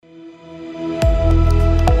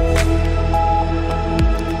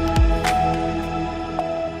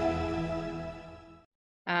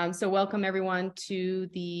So welcome everyone to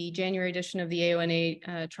the January edition of the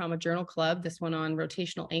AONA Trauma Journal Club, this one on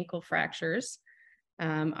rotational ankle fractures.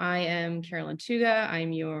 I am Carolyn Tuga.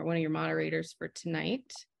 I'm one of your moderators for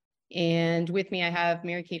tonight. And with me, I have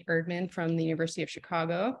Mary Kate Erdman from the University of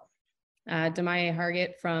Chicago, Damaya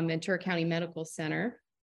Hargett from Ventura County Medical Center,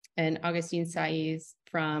 and Augustine Saiz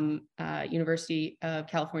from University of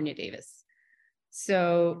California, Davis.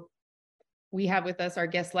 So we have with us our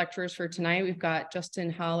guest lecturers for tonight. We've got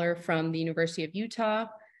Justin Haller from the University of Utah,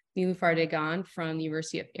 Nilufar Degan from the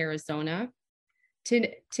University of Arizona,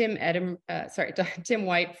 Tim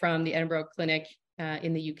White from the Edinburgh Clinic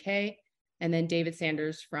in the UK, and then David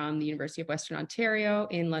Sanders from the University of Western Ontario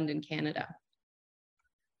in London, Canada.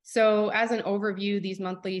 So as an overview, these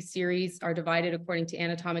monthly series are divided according to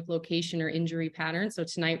anatomic location or injury pattern. So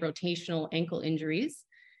tonight, rotational ankle injuries.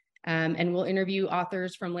 And we'll interview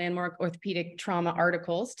authors from landmark orthopedic trauma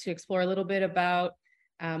articles to explore a little bit about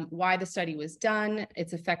why the study was done,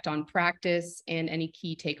 its effect on practice, and any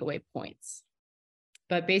key takeaway points.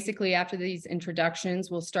 But basically, after these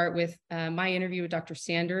introductions, we'll start with my interview with Dr.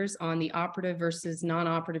 Sanders on the operative versus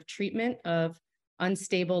non-operative treatment of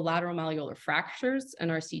unstable lateral malleolar fractures, an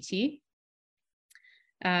RCT.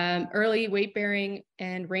 Early weight bearing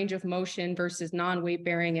and range of motion versus non-weight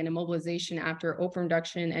bearing and immobilization after open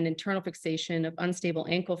reduction and internal fixation of unstable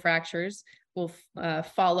ankle fractures will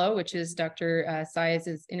follow, which is Dr.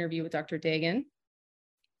 Saiz's interview with Dr. Degan.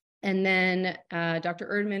 And then Dr.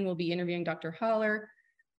 Erdman will be interviewing Dr. Haller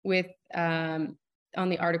with on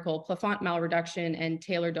the article, Plafond malreduction and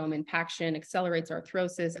talar dome impaction accelerates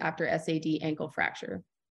arthrosis after SAD ankle fracture.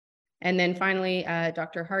 And then finally,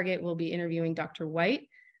 Dr. Hargett will be interviewing Dr. White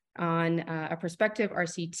on a prospective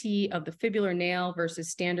RCT of the fibular nail versus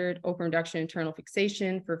standard open reduction internal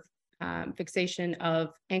fixation for fixation of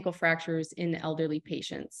ankle fractures in elderly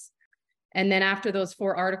patients. And then after those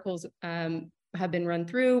 4 articles have been run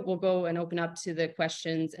through, we'll go and open up to the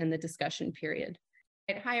questions and the discussion period.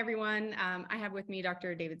 Hi, everyone. I have with me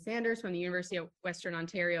Dr. David Sanders from the University of Western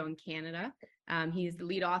Ontario in Canada. He's the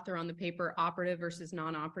lead author on the paper Operative versus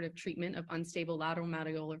Non-Operative Treatment of Unstable Lateral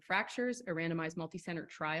Malleolar Fractures, a randomized multi-center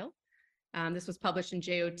trial. This was published in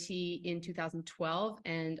JOT in 2012,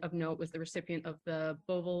 and of note was the recipient of the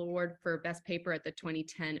Bovell Award for Best Paper at the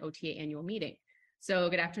 2010 OTA annual meeting. So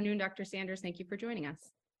good afternoon, Dr. Sanders. Thank you for joining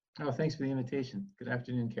us. Oh, thanks for the invitation. Good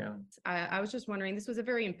afternoon, Carolyn. I was just wondering, this was a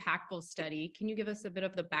very impactful study. Can you give us a bit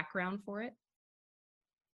of the background for it?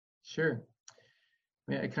 Sure.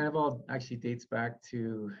 I mean, it kind of all actually dates back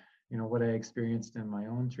to, what I experienced in my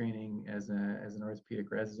own training as an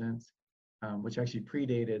orthopedic resident, which actually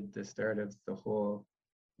predated the start of the whole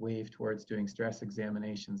wave towards doing stress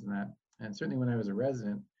examinations and that. And certainly when I was a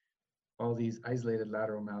resident, all these isolated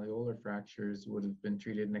lateral malleolar fractures would have been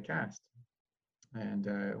treated in a cast. And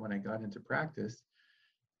when I got into practice,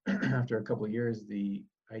 after a couple of years, the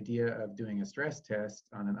idea of doing a stress test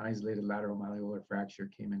on an isolated lateral malleolar fracture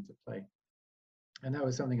came into play. And that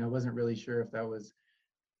was something I wasn't really sure if that was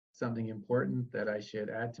something important that I should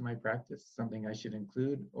add to my practice, something I should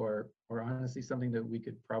include, or honestly, something that we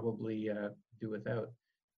could probably do without.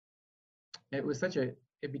 It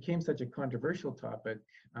became such a controversial topic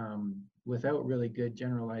without really good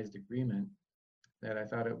generalized agreement that I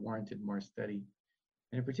thought it warranted more study.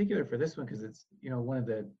 And in particular for this one, because it's, one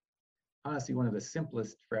of the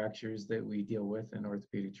simplest fractures that we deal with in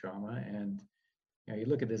orthopedic trauma. And you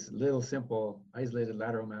look at this little simple isolated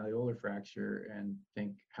lateral malleolar fracture and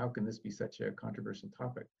think, how can this be such a controversial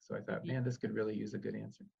topic? So I thought, man, this could really use a good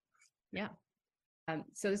answer. Yeah.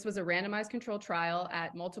 So this was a randomized controlled trial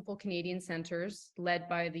at multiple Canadian centers powered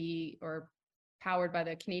by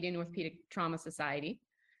the Canadian Orthopedic Trauma Society.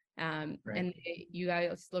 Right. And you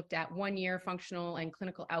guys looked at 1 year functional and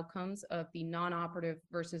clinical outcomes of the non-operative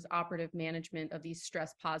versus operative management of these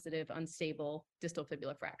stress positive, unstable distal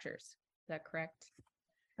fibular fractures. Is that correct?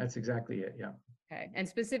 That's exactly it. Yeah. Okay. And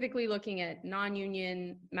specifically looking at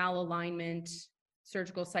non-union, malalignment,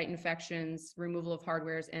 surgical site infections, removal of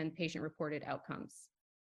hardwares, and patient reported outcomes.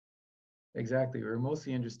 Exactly. We were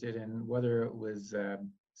mostly interested in whether it was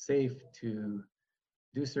safe to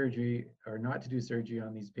do surgery or not to do surgery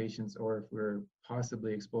on these patients, or if we're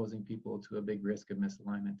possibly exposing people to a big risk of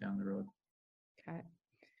misalignment down the road. Okay.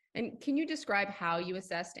 And can you describe how you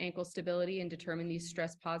assessed ankle stability and determined these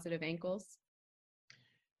stress positive ankles?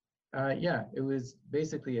 Yeah, it was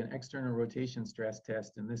basically an external rotation stress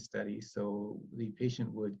test in this study. So the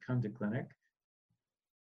patient would come to clinic.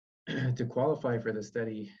 To qualify for the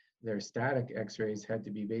study, their static x-rays had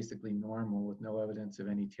to be basically normal with no evidence of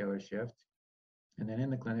any talar shift. And then in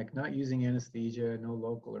the clinic, not using anesthesia, no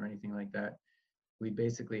local or anything like that, we'd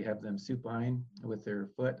basically have them supine with their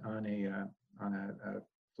foot on a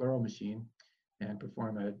fluoro machine and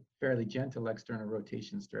perform a fairly gentle external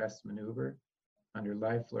rotation stress maneuver under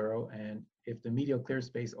live fluoro. And if the medial clear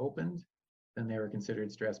space opened, then they were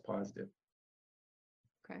considered stress positive.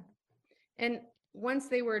 Okay. And once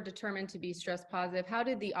they were determined to be stress positive, how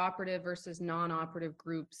did the operative versus non-operative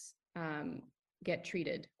groups get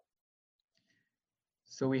treated?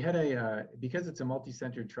 So we had because it's a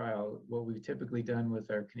multi-centered trial, what we've typically done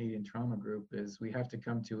with our Canadian trauma group is we have to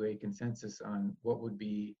come to a consensus on what would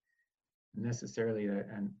be necessarily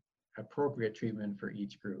an appropriate treatment for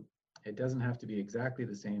each group. It doesn't have to be exactly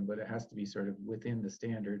the same, but it has to be sort of within the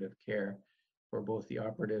standard of care for both the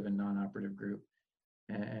operative and non-operative group.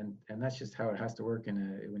 And that's just how it has to work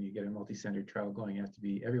when you get a multi-centered trial going.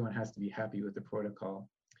 Everyone has to be happy with the protocol,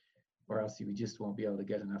 or else we just won't be able to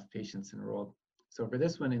get enough patients enrolled. So for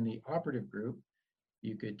this one, in the operative group,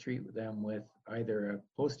 you could treat them with either a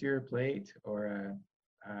posterior plate or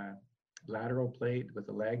a lateral plate with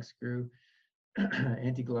a lag screw,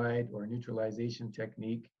 anti-glide or neutralization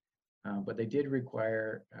technique, but they did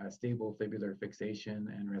require stable fibular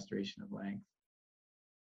fixation and restoration of length.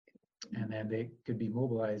 And then they could be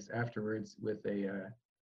mobilized afterwards with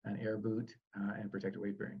an air boot and protected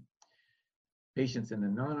weight bearing. Patients in the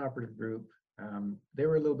non-operative group, they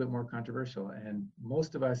were a little bit more controversial, and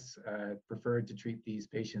most of us preferred to treat these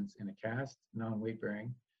patients in a cast, non-weight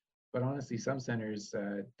bearing. But honestly, some centers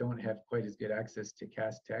don't have quite as good access to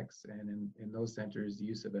cast techs, and in those centers, the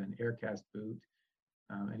use of an air cast boot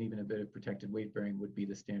and even a bit of protected weight bearing would be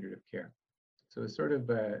the standard of care. So it's sort of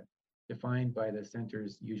defined by the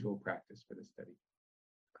center's usual practice for the study.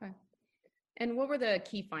 Okay. And what were the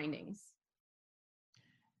key findings?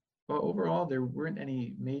 Well, overall, there weren't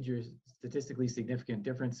any major statistically significant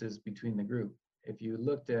differences between the group. If you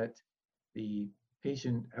looked at the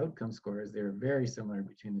patient outcome scores, they're very similar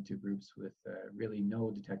between the two groups, with really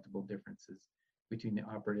no detectable differences between the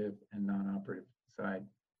operative and non-operative side.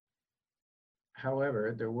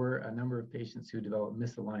 However, there were a number of patients who developed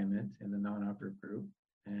misalignment in the non-operative group,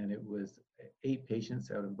 and it was 8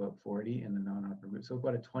 patients out of about 40 in the non-operative group, so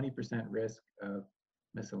about a 20% risk of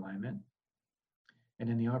misalignment. And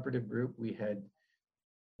in the operative group, we had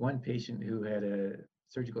 1 patient who had a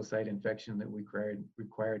surgical site infection that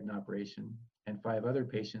required an operation, and 5 other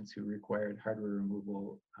patients who required hardware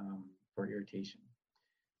removal for irritation.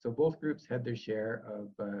 So both groups had their share of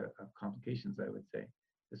complications, I would say,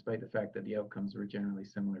 despite the fact that the outcomes were generally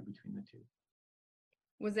similar between the two.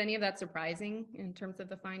 Was any of that surprising in terms of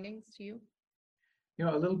the findings to you? You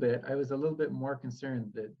know, a little bit. I was a little bit more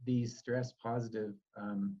concerned that these stress positive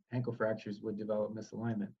ankle fractures would develop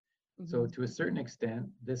misalignment. Mm-hmm. So to a certain extent,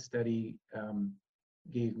 this study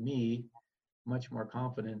gave me much more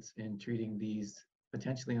confidence in treating these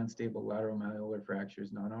potentially unstable lateral malleolar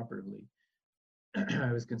fractures non-operatively.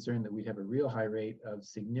 I was concerned that we'd have a real high rate of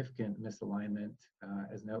significant misalignment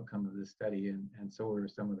as an outcome of this study, and so were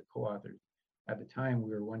some of the co-authors. At the time,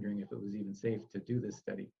 we were wondering if it was even safe to do this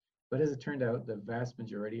study. But as it turned out, the vast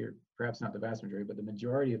majority, or perhaps not the vast majority, but the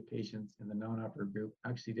majority of patients in the non-operative group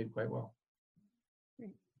actually did quite well.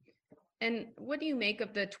 And what do you make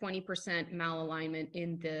of the 20% malalignment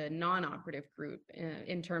in the non-operative group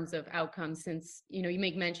in terms of outcomes? Since, you know, you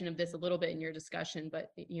make mention of this a little bit in your discussion,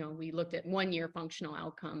 but, you know, we looked at 1-year functional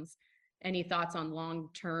outcomes. Any thoughts on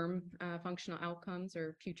long-term functional outcomes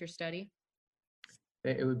or future study?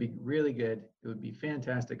 It would be really good. It would be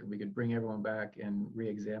fantastic if we could bring everyone back and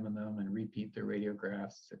re-examine them and repeat their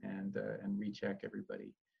radiographs and recheck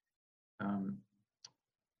everybody. On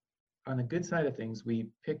the good side of things, we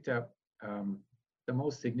picked up the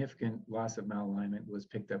most significant loss of malalignment was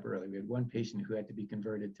picked up early. We had 1 patient who had to be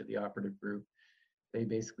converted to the operative group. They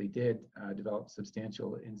basically did develop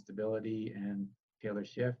substantial instability and Taylor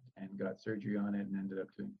shift and got surgery on it and ended up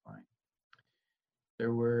doing fine.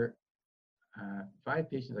 There were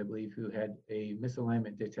 5 patients, I believe, who had a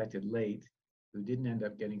misalignment detected late, who didn't end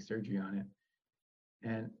up getting surgery on it.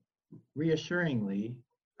 And reassuringly,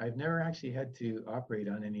 I've never actually had to operate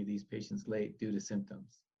on any of these patients late due to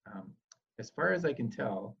symptoms. As far as I can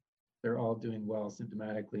tell, they're all doing well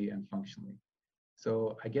symptomatically and functionally.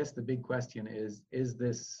 So I guess the big question is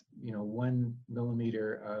this, you know, 1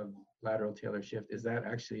 millimeter of lateral Taylor shift, is that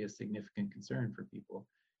actually a significant concern for people?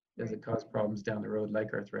 Does it cause problems down the road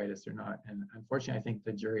like arthritis or not? And unfortunately, I think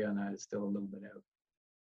the jury on that is still a little bit out.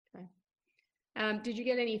 Okay. Did you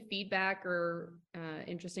get any feedback or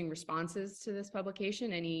interesting responses to this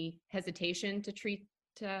publication? Any hesitation to treat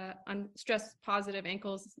stress positive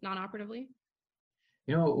ankles non-operatively?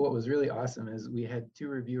 You know, what was really awesome is we had 2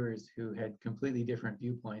 reviewers who had completely different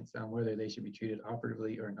viewpoints on whether they should be treated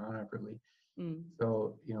operatively or non-operatively. Mm.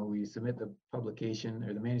 So, we submit the publication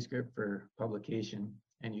or the manuscript for publication,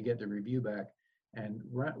 and you get the review back. And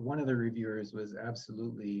one of the reviewers was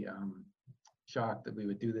absolutely shocked that we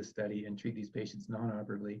would do this study and treat these patients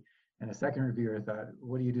non-operatively. And a second reviewer thought,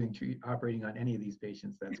 what are you doing operating on any of these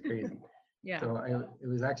patients? That's crazy. Yeah. So it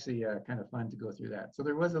was actually kind of fun to go through that. So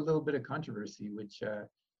there was a little bit of controversy, which a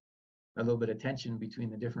little bit of tension between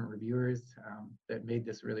the different reviewers that made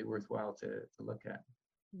this really worthwhile to look at.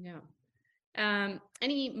 Yeah.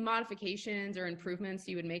 Any modifications or improvements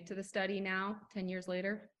you would make to the study now, 10 years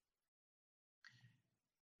later?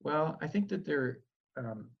 Well, I think that there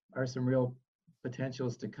are some real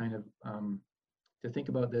potentials to kind of to think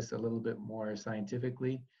about this a little bit more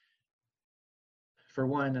scientifically. For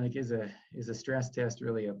one, like is a stress test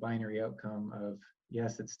really a binary outcome of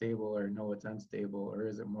yes, it's stable, or no, it's unstable, or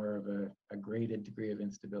is it more of a graded degree of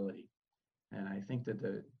instability? And I think that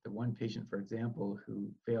the one patient, for example, who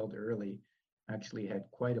failed early actually had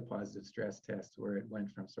quite a positive stress test where it went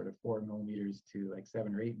from sort of 4 millimeters to like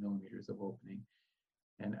 7 or 8 millimeters of opening.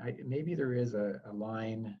 And maybe there is a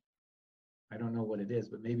line, I don't know what it is,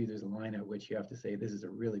 but maybe there's a line at which you have to say this is a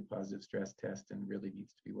really positive stress test and really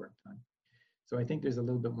needs to be worked on. So I think there's a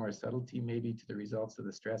little bit more subtlety maybe to the results of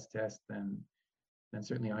the stress test than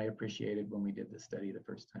certainly I appreciated when we did the study the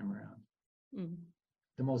first time around. Mm-hmm.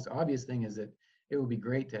 The most obvious thing is that it would be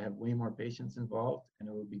great to have way more patients involved, and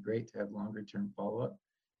it would be great to have longer term follow-up.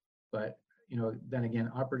 But then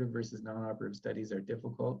again, operative versus non-operative studies are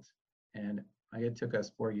difficult, and it took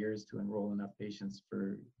us 4 years to enroll enough patients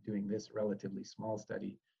for doing this relatively small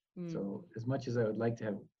study. Mm. So as much as I would like to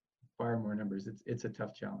have far more numbers, it's a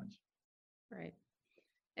tough challenge. Right.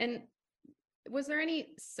 And was there any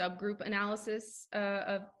subgroup analysis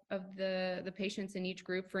of the patients in each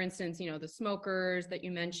group? For instance, the smokers that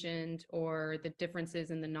you mentioned, or the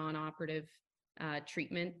differences in the non-operative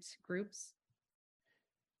treatment groups?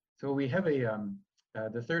 So we have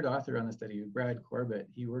the third author on the study, Brad Corbett.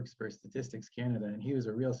 He works for Statistics Canada, and he was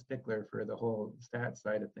a real stickler for the whole stats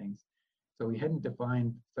side of things. So we hadn't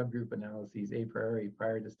defined subgroup analyses a priori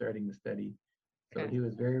prior to starting the study. So he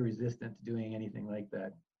was very resistant to doing anything like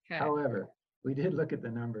that. Okay. However, we did look at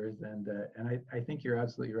the numbers, and I think you're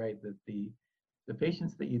absolutely right that the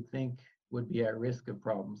patients that you think would be at risk of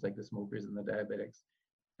problems, like the smokers and the diabetics,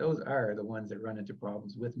 those are the ones that run into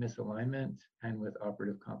problems with misalignment and with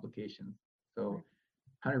operative complications. So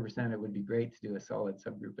 100% it would be great to do a solid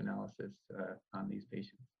subgroup analysis on these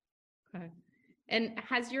patients. Okay. And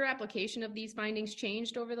has your application of these findings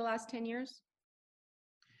changed over the last 10 years?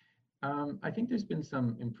 I think there's been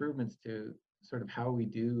some improvements to sort of how we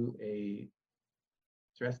do a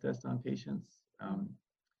stress test on patients.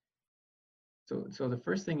 So the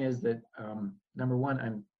first thing is that number one,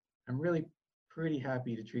 I'm really pretty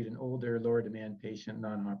happy to treat an older, lower demand patient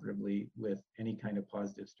non-operatively with any kind of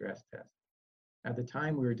positive stress test. At the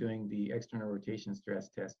time, we were doing the external rotation stress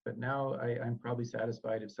test, but now I'm probably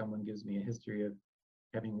satisfied if someone gives me a history of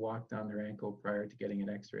having walked on their ankle prior to getting an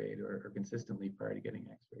x-rayed, or consistently prior to getting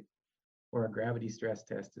x-rayed. Or a gravity stress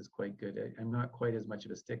test is quite good. I'm not quite as much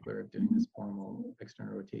of a stickler of doing this formal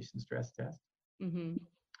external rotation stress test. Mm-hmm.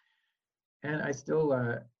 And I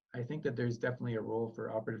think that there's definitely a role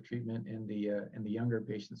for operative treatment in the younger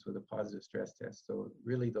patients with a positive stress test. So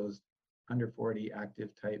really those under 40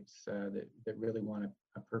 active types that really want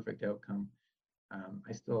a perfect outcome.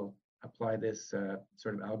 I still apply this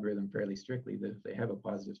sort of algorithm fairly strictly, that if they have a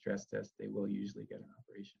positive stress test, they will usually get an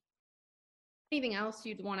operation. Anything else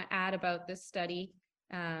you'd want to add about this study,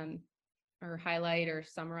 or highlight or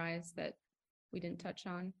summarize that we didn't touch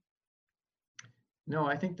on? No,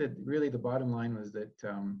 I think that really the bottom line was that,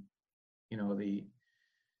 the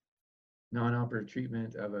non-operative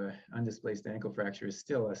treatment of an undisplaced ankle fracture is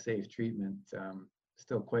still a safe treatment,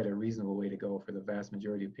 still quite a reasonable way to go for the vast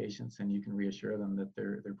majority of patients, and you can reassure them that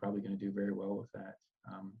they're probably going to do very well with that.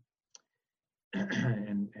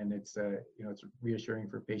 And it's it's reassuring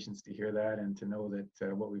for patients to hear that and to know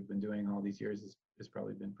that what we've been doing all these years has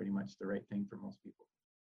probably been pretty much the right thing for most people.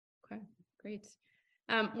 Okay, great.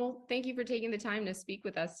 Well, thank you for taking the time to speak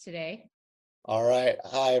with us today. All right.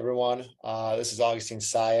 Hi, everyone. This is Augustine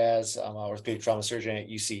Saez. I'm an orthopedic trauma surgeon at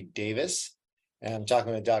UC Davis. And I'm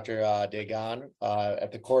talking with Dr. Degan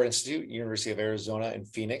at the Core Institute, University of Arizona in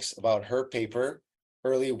Phoenix, about her paper,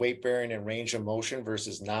 Early Weight Bearing and Range of Motion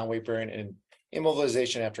versus Non-Weight Bearing and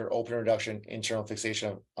Immobilization After Open Reduction Internal Fixation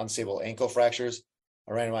of Unstable Ankle Fractures,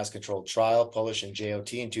 a randomized controlled trial published in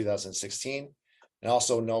JOT in 2016, and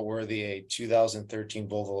also noteworthy a 2013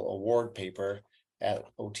 Volvo Award paper at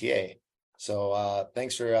OTA. So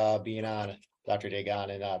thanks for being on, Dr. Degan,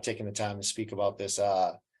 and taking the time to speak about this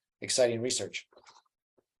exciting research.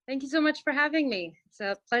 Thank you so much for having me. It's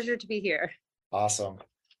a pleasure to be here. Awesome.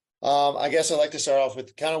 I guess I'd like to start off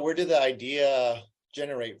with kind of where did the idea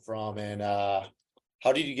generate from, and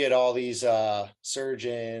how did you get all these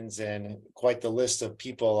surgeons and quite the list of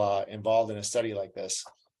people involved in a study like this?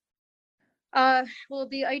 Well,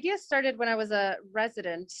 the idea started when I was a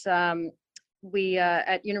resident. We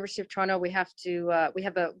at University of Toronto, we have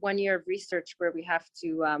a 1 year of research where we have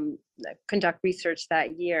to conduct research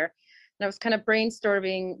that year. And I was kind of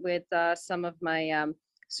brainstorming with some of my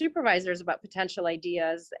supervisors about potential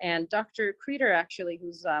ideas. And Dr. Creeder, actually,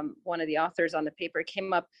 who's one of the authors on the paper,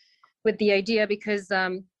 came up with the idea because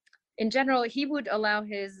in general, he would allow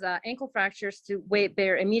his ankle fractures to weight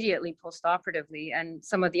bear immediately postoperatively. And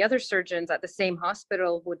some of the other surgeons at the same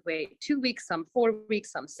hospital would wait 2 weeks, some 4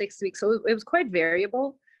 weeks, some 6 weeks. So it was quite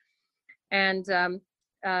variable. And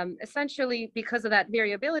essentially, because of that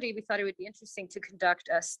variability, we thought it would be interesting to conduct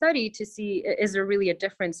a study to see, is there really a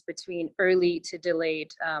difference between early to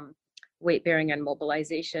delayed weight bearing and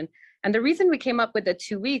mobilization? And the reason we came up with the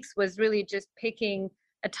 2 weeks was really just picking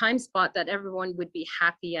a time spot that everyone would be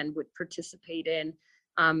happy and would participate in.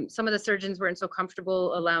 Some of the surgeons weren't so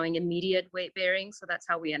comfortable allowing immediate weight bearing, so that's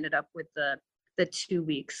how we ended up with the 2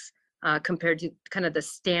 weeks compared to kind of the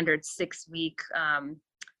standard 6 week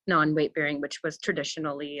non-weight bearing, which was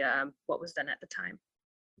traditionally what was done at the time.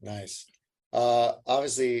 Nice.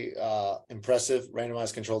 Obviously, impressive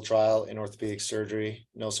randomized controlled trial in orthopedic surgery.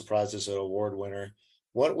 No surprises, an award winner.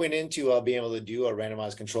 What went into being able to do a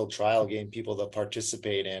randomized controlled trial, getting people to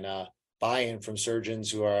participate and buy-in from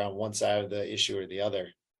surgeons who are on one side of the issue or the other?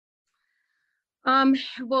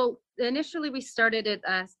 Well, initially we started it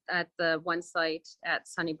at the one site at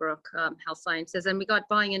Sunnybrook Health Sciences, and we got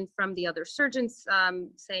buy-in from the other surgeons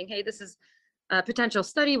saying, hey, this is a potential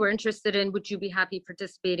study we're interested in. Would you be happy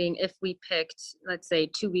participating if we picked, let's say,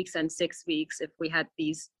 2 weeks and 6 weeks, if we had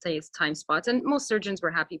these, say, time spots? And most surgeons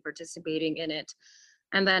were happy participating in it.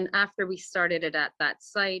 And then after we started it at that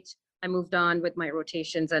site, I moved on with my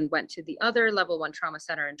rotations and went to the other level 1 trauma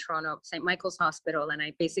center in Toronto, St. Michael's Hospital. And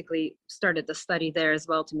I basically started the study there as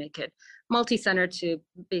well to make it multi-center, to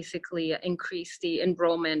basically increase the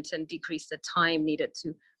enrollment and decrease the time needed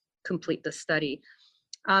to complete the study.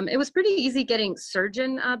 It was pretty easy getting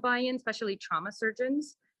surgeon buy-in, especially trauma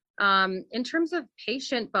surgeons. In terms of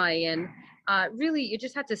patient buy-in, really, you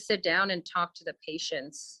just had to sit down and talk to the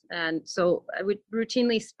patients. And so I would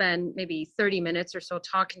routinely spend maybe 30 minutes or so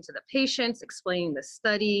talking to the patients, explaining the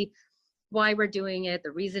study, why we're doing it,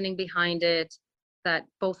 the reasoning behind it, that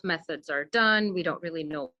both methods are done. We don't really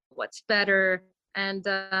know what's better. And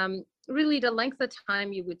really, the length of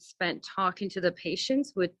time you would spend talking to the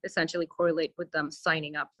patients would essentially correlate with them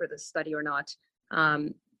signing up for the study or not.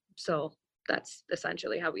 So that's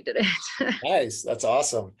essentially how we did it. Nice. That's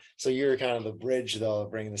awesome. So you're kind of the bridge, though,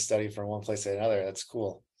 bringing the study from one place to another. That's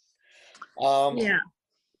cool. Yeah.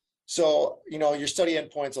 So, your study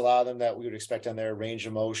endpoints, a lot of them that we would expect on there: range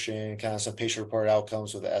of motion, kind of some patient-reported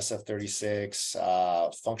outcomes with the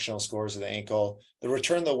SF-36, functional scores of the ankle. The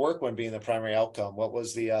return to work one being the primary outcome. What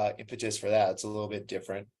was the impetus for that? It's a little bit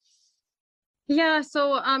different. Yeah.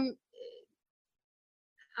 So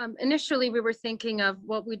initially we were thinking of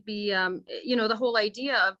what would be, the whole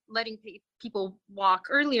idea of letting people walk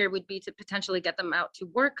earlier would be to potentially get them out to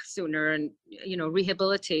work sooner and,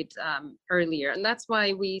 rehabilitate earlier. And that's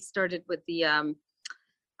why we started with the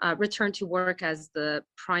return to work as the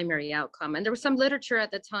primary outcome. And there was some literature at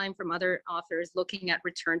the time from other authors looking at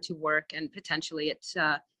return to work and potentially it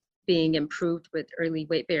being improved with early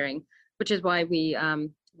weight bearing, which is why we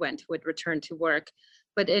went with return to work.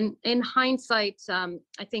 But in hindsight,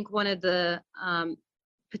 I think one of the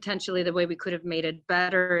potentially the way we could have made it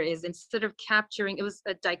better is, instead of capturing, it was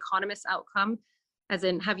a dichotomous outcome, as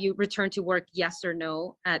in, have you returned to work, yes or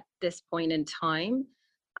no, at this point in time.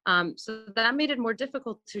 So that made it more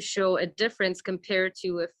difficult to show a difference compared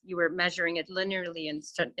to if you were measuring it linearly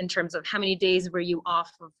in terms of how many days were you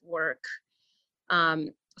off of work.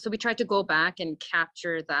 So we tried to go back and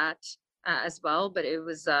capture that as well, but it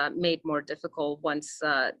was made more difficult once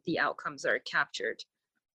the outcomes are captured.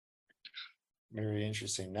 Very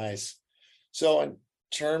interesting. Nice. So in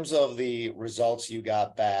terms of the results you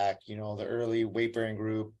got back, the early weight bearing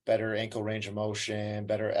group, better ankle range of motion,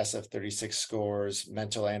 better SF-36 scores,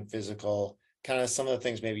 mental and physical, kind of some of the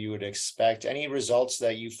things maybe you would expect. Any results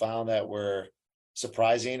that you found that were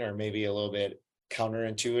surprising or maybe a little bit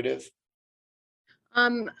counterintuitive?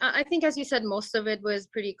 I think, as you said, most of it was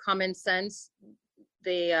pretty common sense.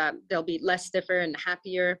 They'll be less stiffer and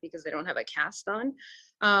happier because they don't have a cast on.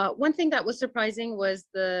 One thing that was surprising was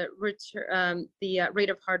the rate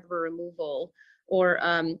of hardware removal, or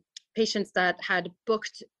patients that had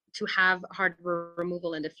booked to have hardware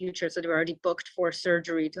removal in the future. So they're already booked for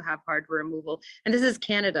surgery to have hardware removal. And this is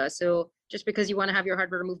Canada. So just because you want to have your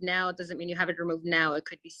hardware removed now, it doesn't mean you have it removed now. It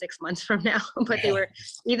could be 6 months from now, but they were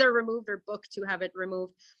either removed or booked to have it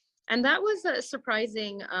removed. And that was a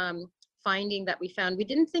surprising finding that we found. We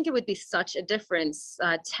didn't think it would be such a difference,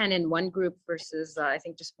 10 in one group versus I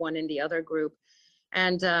think just 1 in the other group.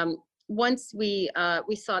 And once we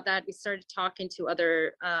saw that, we started talking to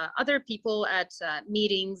other people at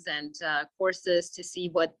meetings and courses to see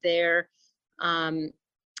what their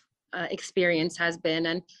experience has been.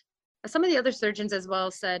 And some of the other surgeons as well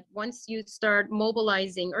said, once you start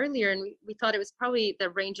mobilizing earlier, and we thought it was probably the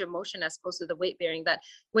range of motion as opposed to the weight bearing, that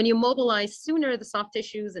when you mobilize sooner, the soft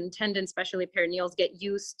tissues and tendons, especially perineals, get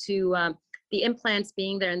used to the implants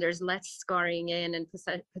being there, and there's less scarring in and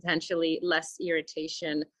potentially less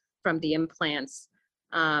irritation from the implants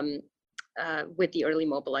with the early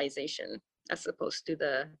mobilization as opposed to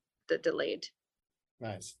the delayed.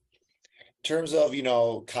 Nice. In terms of, you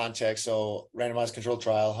know, context, so randomized controlled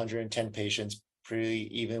trial, 110 patients, pretty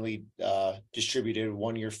evenly distributed,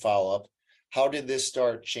 1-year follow-up. How did this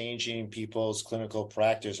start changing people's clinical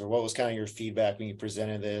practice, or what was kind of your feedback when you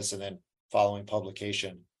presented this and then following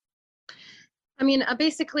publication? I mean,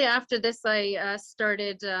 basically after this, I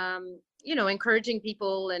started, you know, encouraging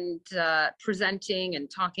people and presenting and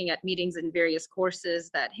talking at meetings and various courses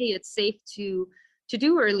that, hey, it's safe to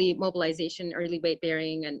do early mobilization, early weight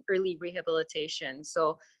bearing, and early rehabilitation.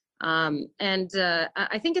 So, I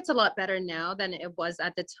think it's a lot better now than it was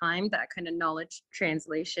at the time. That kind of knowledge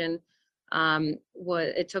translation,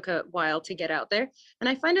 it took a while to get out there. And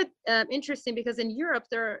I find it interesting because in Europe,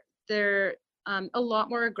 they're a lot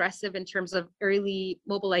more aggressive in terms of early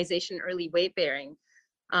mobilization, early weight bearing.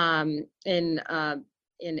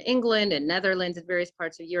 In England and Netherlands and various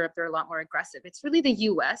parts of Europe, they're a lot more aggressive. It's really the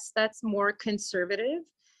US that's more conservative.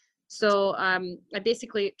 So I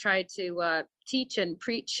basically try to teach and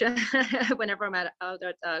preach whenever I'm out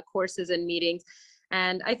at courses and meetings.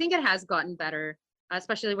 And I think it has gotten better,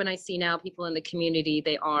 especially when I see now people in the community,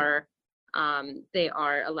 they are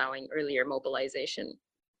allowing earlier mobilization.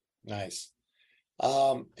 Nice.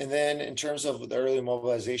 And then in terms of the early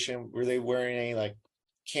mobilization, were they wearing any like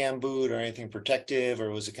cam boot or anything protective,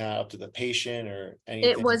 or was it kind of up to the patient or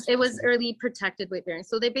anything? It was early protected weight bearing.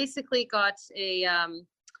 So they basically got a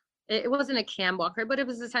it wasn't a cam walker, but it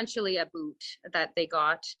was essentially a boot that they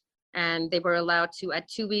got, and they were allowed to at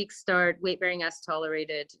 2 weeks start weight bearing as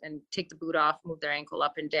tolerated and take the boot off, move their ankle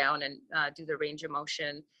up and down, and do the range of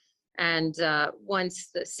motion. And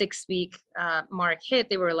once the 6-week mark hit,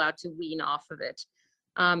 they were allowed to wean off of it.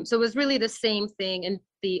 So it was really the same thing. And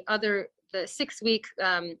the 6-week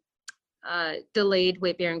delayed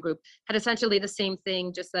weight bearing group had essentially the same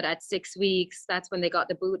thing, just that at 6 weeks, that's when they got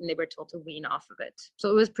the boot and they were told to wean off of it. So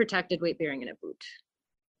it was protected weight bearing in a boot.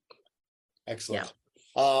 Excellent.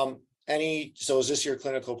 Yeah. So is this your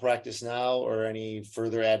clinical practice now, or any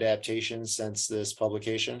further adaptations since this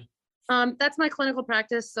publication? That's my clinical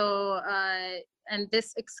practice. So, and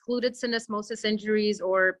this excluded syndesmosis injuries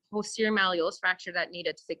or posterior malleolus fracture that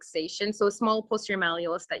needed fixation. So a small posterior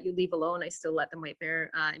malleolus that you leave alone, I still let them weight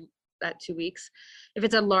bear at 2 weeks. If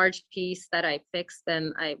it's a large piece that I fix,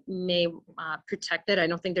 then I may protect it. I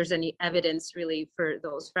don't think there's any evidence really for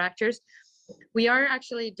those fractures. We are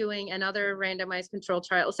actually doing another randomized control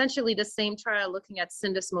trial, essentially the same trial looking at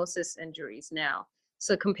syndesmosis injuries now.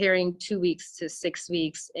 So comparing 2 weeks to 6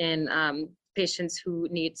 weeks in patients who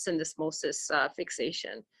need syndesmosis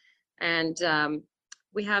fixation. And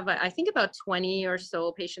we have, I think, about 20 or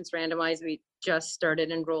so patients randomized. We just started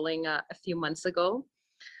enrolling a few months ago.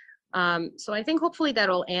 So I think hopefully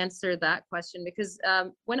that'll answer that question, because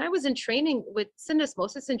when I was in training with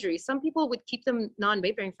syndesmosis injuries, some people would keep them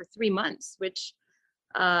non-weight bearing for 3 months, which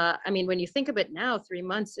I mean, when you think of it now, 3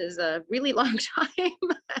 months is a really long time.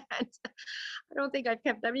 And I don't think I've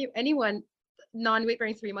kept anyone non-weight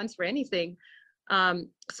bearing 3 months for anything.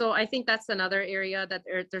 So I think that's another area that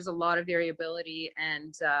there's a lot of variability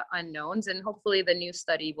and unknowns, and hopefully the new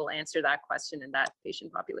study will answer that question in that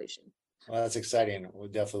patient population. Well, that's exciting. We'll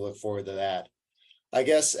definitely look forward to that. I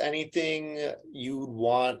guess anything you would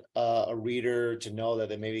want a reader to know that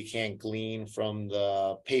they maybe can't glean from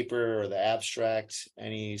the paper or the abstract?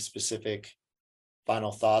 Any specific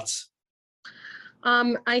final thoughts?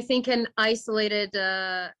 I think an isolated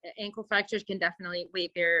ankle fractures can definitely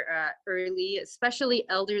weight bear early, especially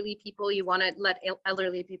elderly people. You want to let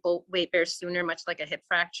elderly people weight bear sooner, much like a hip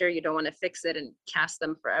fracture. You don't want to fix it and cast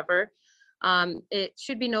them forever. It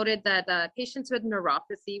should be noted that patients with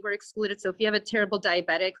neuropathy were excluded. So if you have a terrible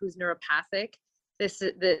diabetic who's neuropathic,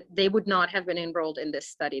 they would not have been enrolled in this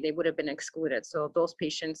study. They would have been excluded. So those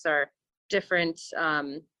patients are different,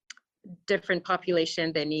 different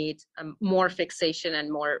population. They need more fixation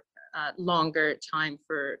and more longer time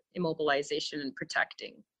for immobilization and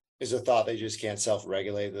protecting. Is the thought they just can't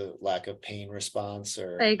self-regulate, the lack of pain response,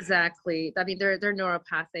 or? Exactly. I mean, they're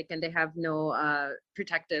neuropathic and they have no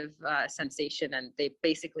protective sensation, and they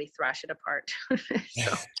basically thrash it apart.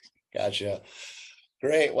 So. Gotcha.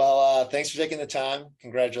 Great. Well, thanks for taking the time.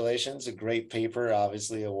 Congratulations. A great paper,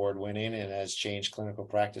 obviously award-winning, and has changed clinical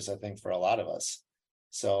practice, I think, for a lot of us.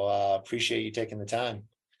 So appreciate you taking the time.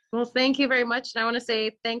 Well, thank you very much. And I want to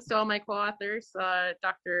say thanks to all my co-authors,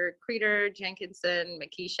 Dr. Creeder, Jenkinson,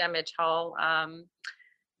 Makisha, Mitch Hall,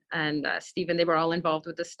 and Stephen. They were all involved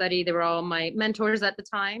with the study. They were all my mentors at the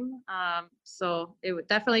time. So it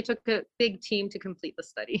definitely took a big team to complete the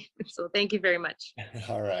study. So thank you very much.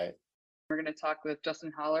 All right. We're going to talk with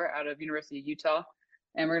Justin Haller out of University of Utah,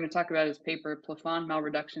 and we're going to talk about his paper, Plafond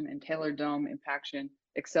Malreduction and Talar Dome Impaction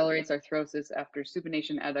Accelerates Arthrosis After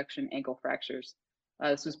Supination Adduction Ankle Fractures.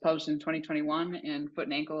 This was published in 2021 in Foot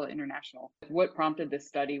and Ankle International. What prompted this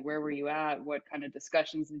study? Where were you at? What kind of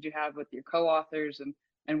discussions did you have with your co-authors,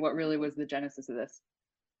 and what really was the genesis of this?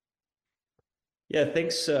 Yeah,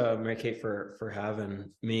 thanks, Mary Kate, for having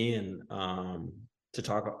me and to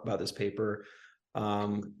talk about this paper.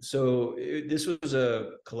 This was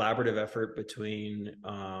a collaborative effort between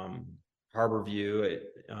Harborview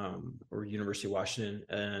or University of Washington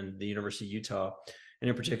and the University of Utah. And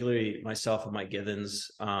in particularly, myself and Mike Givens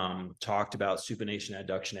talked about supination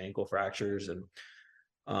adduction ankle fractures and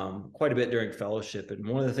quite a bit during fellowship. And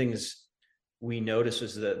one of the things we noticed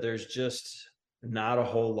was that there's just not a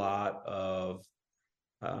whole lot of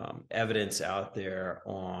evidence out there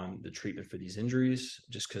on the treatment for these injuries,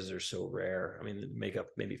 just because they're so rare. I mean, they make up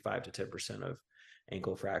maybe 5 to 10% of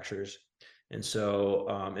ankle fractures. And so,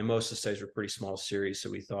 and most of the studies were pretty small series. So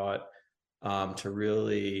we thought to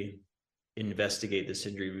really investigate this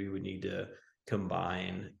injury, we would need to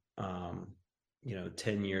combine,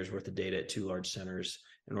 10 years worth of data at 2 large centers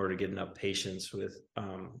in order to get enough patients with,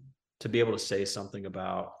 to be able to say something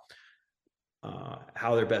about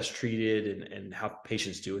how they're best treated and how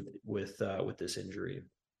patients do with this injury.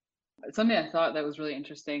 Something I thought that was really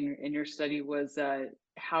interesting in your study was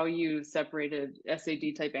how you separated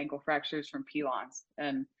SAD type ankle fractures from pilons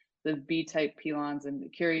and the B type pilons,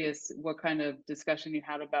 and curious what kind of discussion you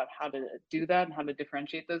had about how to do that and how to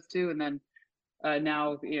differentiate those two. And then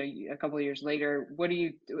now, a couple of years later, what do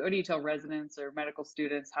you tell residents or medical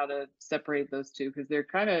students how to separate those two? Because they're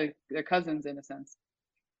cousins in a sense.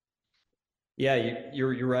 Yeah,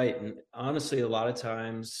 you're right. And honestly, a lot of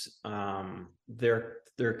times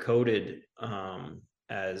they're coded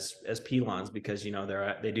as pilons because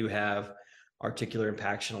they do have articular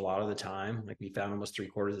impaction a lot of the time. Like we found almost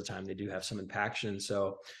 3/4 of the time they do have some impaction.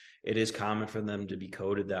 So it is common for them to be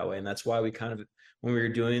coded that way. And that's why we when we were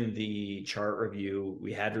doing the chart review,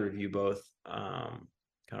 we had to review both kind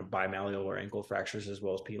of bimalleolar ankle fractures as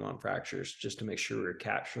well as pilon fractures, just to make sure we were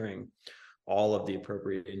capturing all of the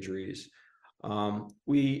appropriate injuries.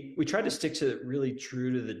 We tried to stick to really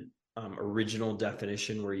true to the original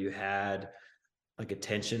definition, where you had like a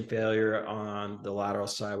tension failure on the lateral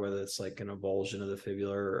side, whether it's like an avulsion of the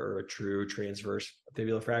fibula or a true transverse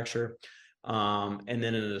fibular fracture, and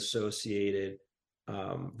then an associated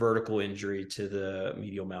vertical injury to the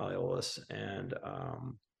medial malleolus, and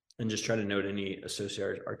just try to note any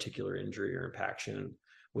associated articular injury or impaction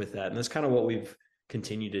with that. And that's kind of what we've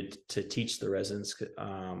continued to teach the residents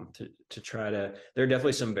to try to. There are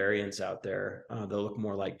definitely some variants out there. They'll look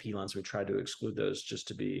more like pilons. We try to exclude those just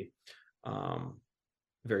to be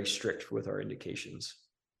very strict with our indications.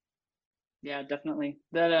 Yeah, definitely.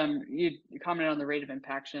 That you commented on the rate of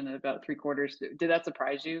impaction at about 3/4. Did that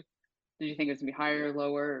surprise you? Did you think it was gonna be higher,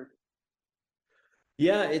 lower?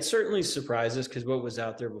 Yeah, it certainly surprises, because what was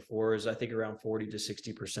out there before is I think around 40 to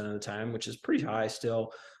 60% of the time, which is pretty high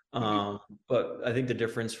still. But I think the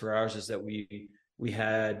difference for ours is that we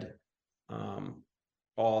had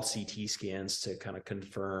all CT scans to kind of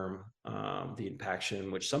confirm the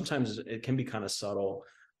impaction, which sometimes it can be kind of subtle.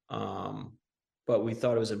 But we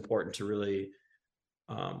thought it was important to really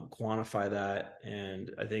quantify that.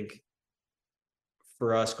 And I think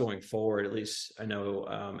for us going forward, at least I know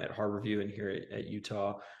at Harborview and here at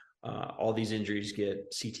Utah, all these injuries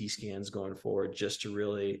get CT scans going forward, just to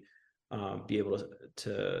really be able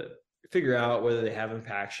to figure out whether they have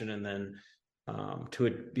impaction, and then to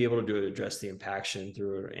be able to address the impaction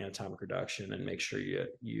through anatomic reduction and make sure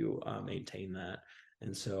you maintain that.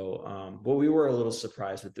 And so, but we were a little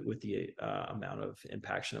surprised with the amount of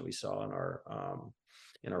impaction that we saw in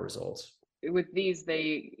our results. with these,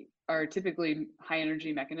 they are typically high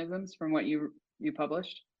energy mechanisms from what you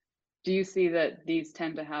published. Do you see that these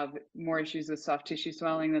tend to have more issues with soft tissue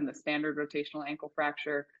swelling than the standard rotational ankle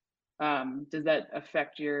fracture? Does that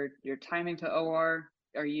affect your timing to OR?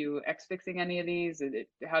 Are you X-fixing any of these?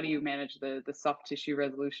 How do you manage the soft tissue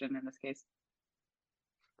resolution in this case?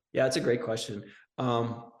 Yeah, it's a great question.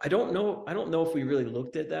 I don't know if we really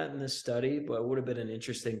looked at that in this study, but it would have been an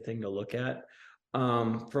interesting thing to look at.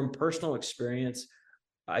 From personal experience,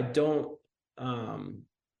 I don't,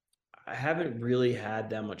 I haven't really had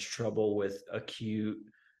that much trouble with acute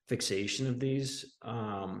fixation of these.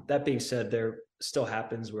 That being said, there still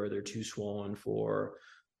happens where they're too swollen for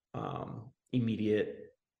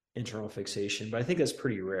immediate internal fixation, but I think that's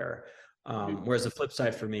pretty rare. Whereas the flip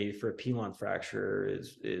side for me, for a pilon fracture,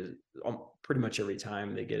 is pretty much every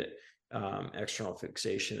time they get external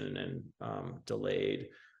fixation and delayed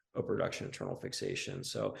operduction internal fixation.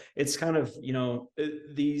 So it's kind of,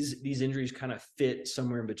 these injuries kind of fit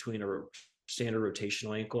somewhere in between a standard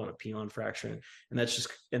rotational ankle and a pilon fracture, and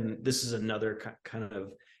this is another kind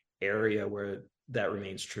of area where that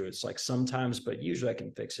remains true. It's like sometimes, but usually I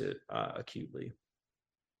can fix it acutely.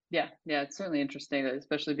 Yeah, it's certainly interesting,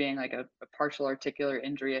 especially being like a partial articular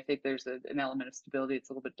injury. I think there's an element of stability. It's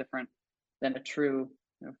a little bit different than a true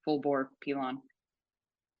full bore pilon.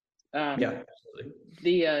 Yeah,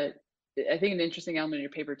 absolutely. I think an interesting element in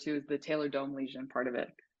your paper too is the talar dome lesion part of it.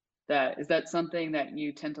 Is that something that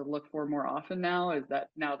you tend to look for more often now? Is that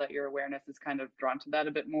now that your awareness is kind of drawn to that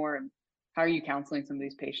a bit more? And how are you counseling some of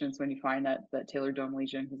these patients when you find that talar dome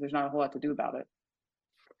lesion? Because there's not a whole lot to do about it.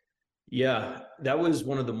 Yeah, that was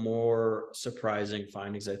one of the more surprising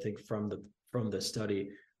findings, I think, from the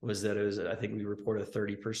study, was that I think we reported a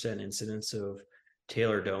 30% incidence of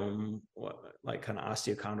talar dome, like kind of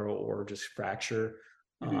osteochondral or just fracture,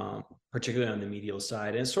 particularly on the medial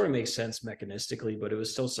side. And it sort of makes sense mechanistically, but it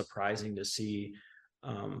was still surprising to see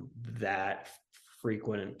that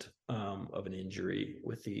frequent of an injury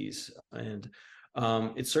with these. And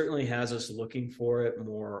it certainly has us looking for it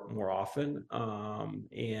more often,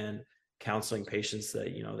 and counseling patients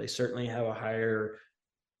that, they certainly have a higher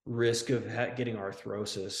risk of getting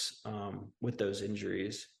arthrosis with those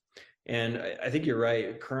injuries. And I think you're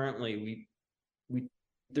right. Currently, we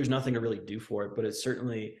there's nothing to really do for it, but it's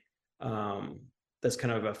certainly that's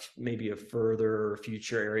kind of maybe a further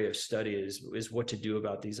future area of study is what to do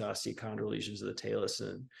about these osteochondral lesions of the talus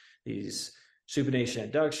and these supination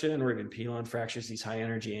adduction or even pilon fractures, these high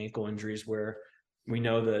energy ankle injuries where we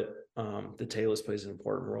know that the talus plays an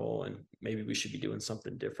important role, and maybe we should be doing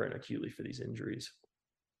something different acutely for these injuries.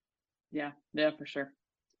 Yeah, for sure.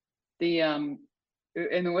 And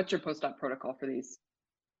then what's your post-op protocol for these?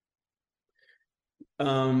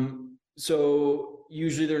 So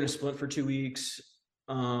usually they're in a splint for 2 weeks.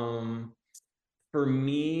 For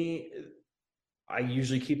me, I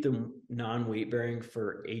usually keep them non-weight bearing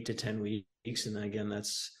for 8 to 10 weeks. And then again,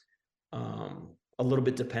 that's a little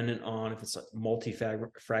bit dependent on if it's a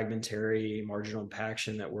multi-fragmentary marginal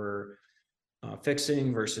impaction that we're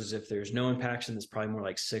fixing versus if there's no impaction, that's probably more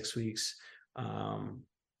like 6 weeks.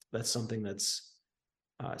 That's something that's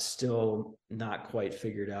still not quite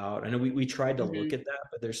figured out. I know we tried to look at that,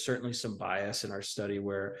 but there's certainly some bias in our study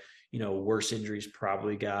where, worse injuries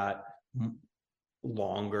probably got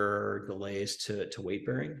longer delays to weight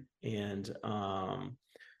bearing. And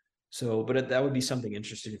but that would be something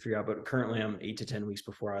interesting to figure out. But currently I'm 8 to 10 weeks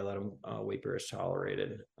before I let them weight bear as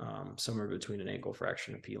tolerated, somewhere between an ankle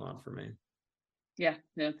fracture and a pilon for me. Yeah,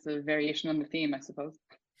 that's a variation on the theme, I suppose.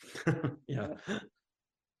 Yeah.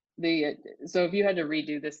 So if you had to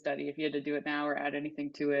redo this study, if you had to do it now or add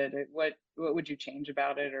anything to it, what would you change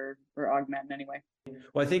about it or augment in any way?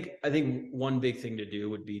 Well, I think one big thing to do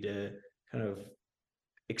would be to kind of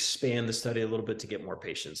expand the study a little bit to get more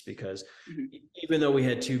patients, because even though we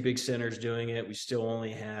had 2 big centers doing it, we still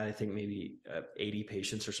only had, I think, maybe 80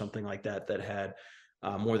 patients or something like that had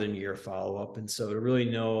more than a year follow-up. And so to really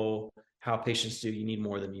know how patients do, you need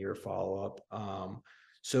more than a year follow-up.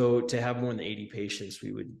 So to have more than 80 patients,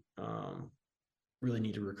 we would really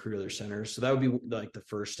need to recruit other centers. So that would be like the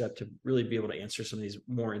first step to really be able to answer some of these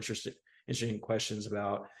more interesting questions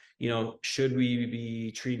about, should we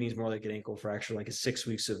be treating these more like an ankle fracture, like a 6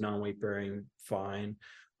 weeks of non-weight bearing, fine.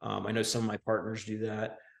 I know some of my partners do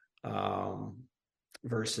that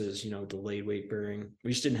versus, delayed weight bearing.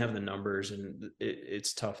 We just didn't have the numbers, and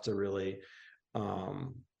it's tough to really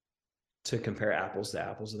to compare apples to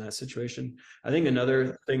apples in that situation. I think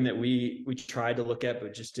another thing that we tried to look at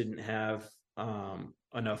but just didn't have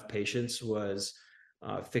enough patients was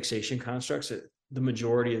fixation constructs. The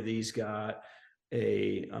majority of these got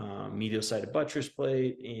a medial sided buttress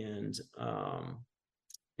plate and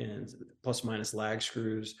plus minus lag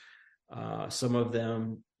screws. Some of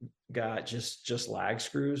them got just lag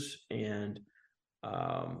screws, and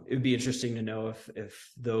it would be interesting to know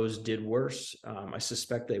if those did worse. I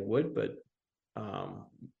suspect they would, but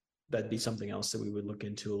that'd be something else that we would look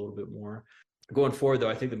into a little bit more. Going forward, though,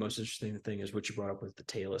 I think the most interesting thing is what you brought up with the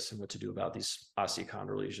talus and what to do about these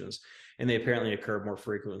osteochondral lesions. And they apparently occur more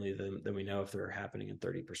frequently than we know if they're happening in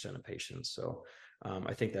 30% of patients. So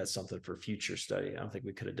I think that's something for future study. I don't think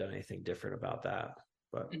we could have done anything different about that.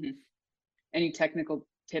 But any technical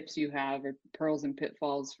tips you have or pearls and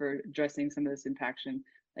pitfalls for addressing some of this impaction,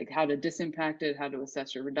 like how to disimpact it, how to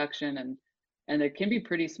assess your reduction, and it can be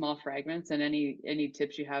pretty small fragments, and any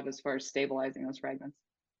tips you have as far as stabilizing those fragments?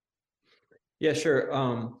 Yeah, sure.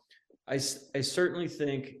 I certainly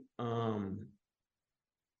think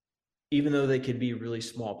even though they could be really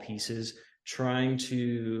small pieces, trying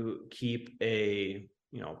to keep a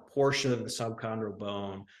portion of the subchondral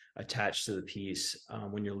bone attached to the piece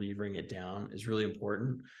when you're levering it down is really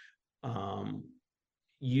important.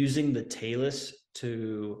 Using the talus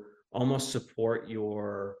to almost support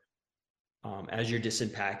your as you're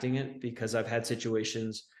disimpacting it, because I've had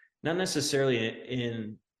situations, not necessarily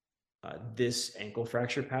in this ankle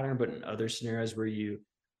fracture pattern, but in other scenarios where you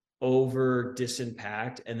over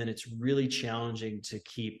disimpact, and then it's really challenging to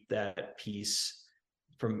keep that piece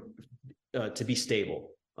from to be stable.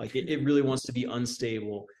 Like it really wants to be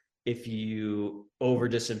unstable if you over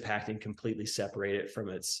disimpact and completely separate it from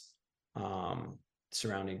its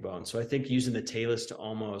surrounding bone. So I think using the talus to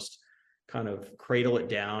almost kind of cradle it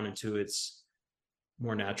down into its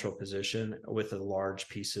more natural position with a large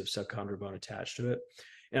piece of subchondral bone attached to it.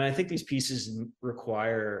 And I think these pieces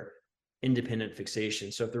require independent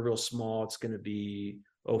fixation. So if they're real small, it's going to be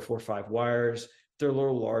 045 wires. If they're a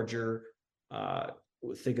little larger,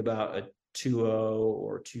 think about a 2.0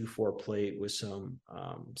 or 2.4 plate with some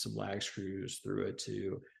lag screws through it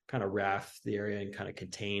to kind of raft the area and kind of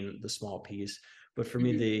contain the small piece. But for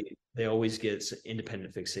me, they always get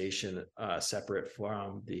independent fixation separate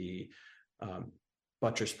from the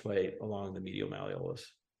buttress plate along the medial malleolus.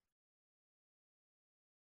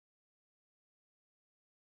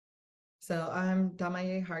 So I'm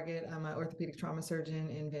Damaye Hargett. I'm an orthopedic trauma surgeon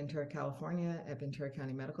in Ventura, California at Ventura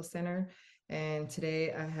County Medical Center. And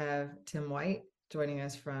today I have Tim White joining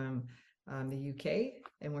us from the UK,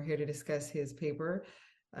 and we're here to discuss his paper,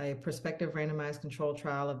 a prospective randomized controlled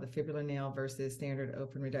trial of the fibular nail versus standard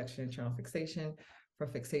open reduction internal fixation for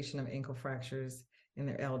fixation of ankle fractures in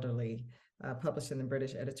the elderly, published in the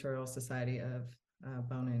British Editorial Society of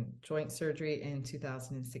Bone and Joint Surgery in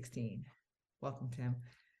 2016. Welcome, Tim.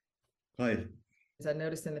 Hi. As I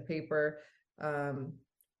noticed in the paper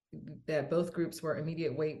that both groups were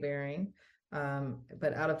immediate weight bearing,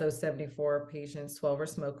 but out of those 74 patients, 12 were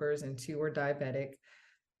smokers and 2 were diabetic.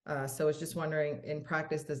 So I was just wondering, in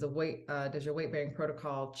practice, does your weight bearing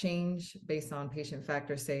protocol change based on patient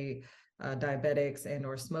factors, say diabetics and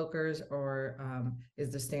or smokers, or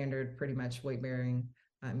is the standard pretty much weight bearing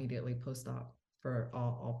immediately post-op for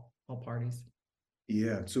all parties?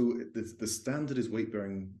 Yeah, so the standard is weight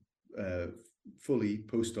bearing fully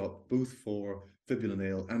post-op, both for fibular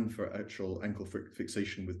nail and for actual ankle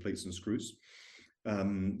fixation with plates and screws.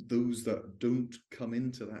 Those that don't come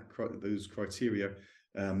into those criteria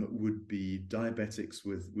would be diabetics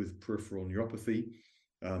with peripheral neuropathy,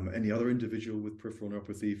 any other individual with peripheral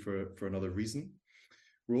neuropathy for another reason.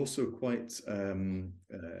 We're also quite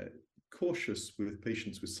cautious with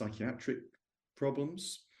patients with psychiatric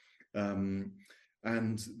problems.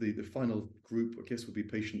 And the final group, I guess, would be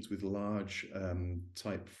patients with large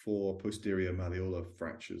type 4 posterior malleolar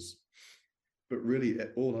fractures. But really,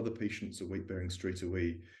 all other patients are weight bearing straight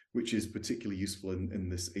away, which is particularly useful in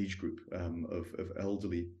this age group of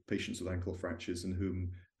elderly patients with ankle fractures in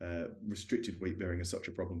whom restricted weight bearing is such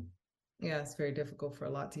a problem. Yeah, it's very difficult for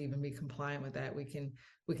a lot to even be compliant with that. We can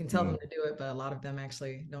tell them to do it, but a lot of them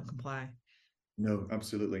actually don't comply. No,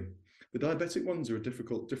 absolutely. The diabetic ones are a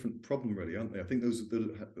different problem, really, aren't they? I think those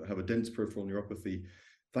that have a dense peripheral neuropathy,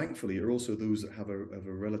 thankfully, are also those that have a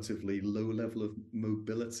relatively low level of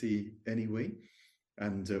mobility anyway.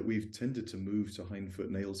 And we've tended to move to hindfoot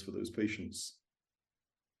nails for those patients.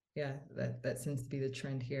 Yeah, that seems to be the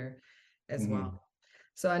trend here as well.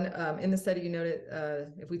 So in the study, you noted,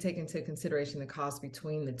 if we take into consideration the cost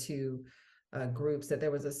between the two groups, that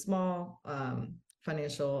there was a small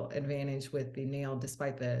financial advantage with the nail,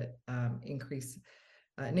 despite the increased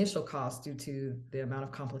initial cost due to the amount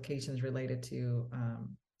of complications related to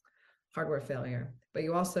hardware failure. But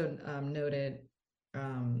you also noted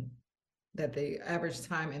that the average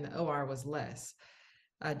time in the OR was less.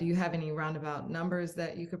 Do you have any roundabout numbers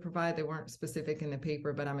that you could provide? They weren't specific in the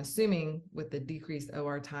paper, but I'm assuming with the decreased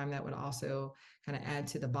OR time, that would also kind of add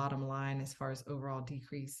to the bottom line as far as overall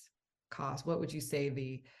decrease cost. What would you say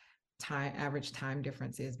the average time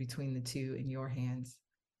difference is between the two in your hands?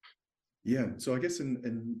 Yeah, so I guess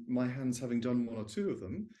in my hands, having done one or two of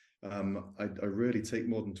them, I rarely take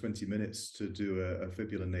more than 20 minutes to do a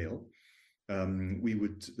fibula nail.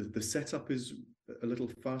 The setup is a little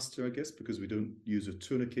faster, I guess, because we don't use a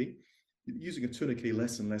tourniquet. Using a tourniquet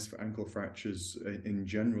less and less for ankle fractures in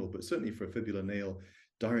general, but certainly for a fibula nail,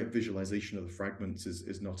 direct visualization of the fragments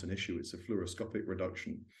is not an issue. It's a fluoroscopic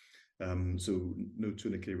reduction, so no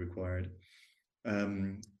tourniquet required.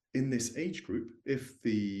 In this age group, if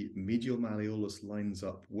the medial malleolus lines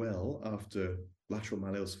up well after lateral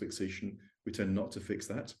malleolus fixation, we tend not to fix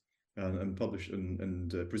that, and published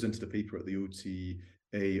and presented a paper at the OTA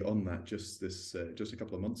on that just a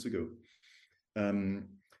couple of months ago. And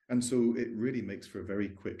so it really makes for a very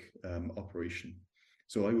quick operation.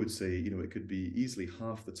 So I would say, it could be easily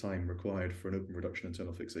half the time required for an open reduction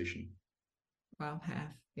internal fixation. Wow,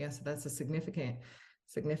 half. Yes, that's a significant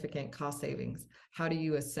cost savings. How do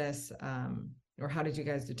you assess, or how did you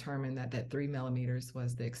guys determine that 3 millimeters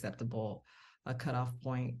was the acceptable cutoff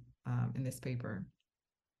point in this paper?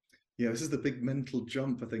 Yeah, this is the big mental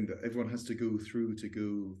jump, I think, that everyone has to go through to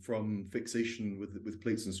go from fixation with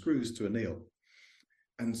plates and screws to a nail.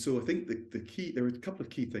 And so I think there are a couple of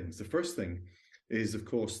key things. The first thing is, of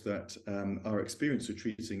course, that our experience of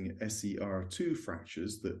treating SER2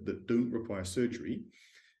 fractures that don't require surgery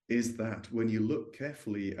is that when you look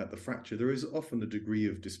carefully at the fracture, there is often a degree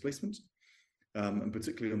of displacement, and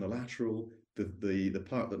particularly on the lateral, the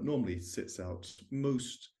part that normally sits out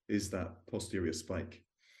most is that posterior spike.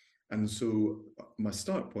 And so my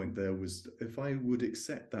start point there was, if I would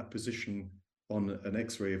accept that position on an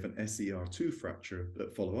X-ray of an SER2 fracture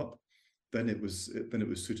at follow-up, then it was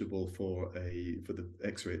suitable for the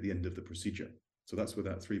X-ray at the end of the procedure. So that's where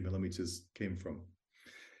that 3 millimeters came from.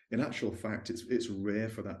 In actual fact, it's rare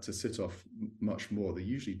for that to sit off much more. They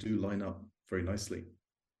usually do line up very nicely.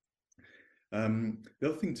 The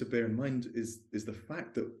other thing to bear in mind is the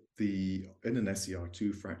fact that in an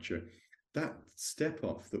SER2 fracture, that step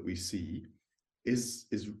off that we see is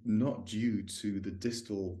not due to the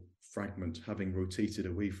distal fragment having rotated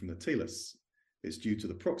away from the talus. It's due to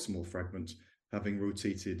the proximal fragment having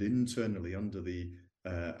rotated internally under the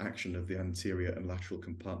action of the anterior and lateral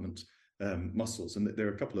compartment muscles. And there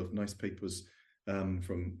are a couple of nice papers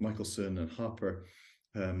from Michelson and Harper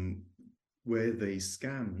where they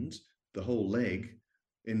scanned the whole leg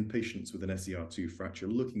in patients with an SER2 fracture,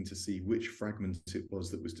 looking to see which fragment it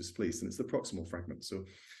was that was displaced. And it's the proximal fragment. So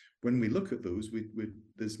when we look at those,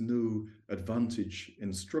 there's no advantage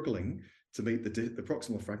in struggling to make the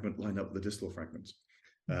proximal fragment line up with the distal fragment.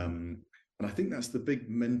 And I think that's the big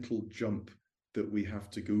mental jump that we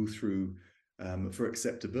have to go through for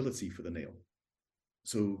acceptability for the nail.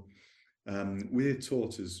 So we're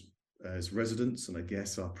taught as residents, and I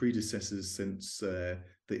guess our predecessors since the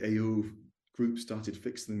AO group started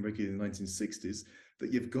fixing them regularly in the 1960s,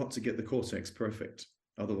 that you've got to get the cortex perfect.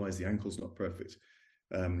 Otherwise, the ankle's not perfect.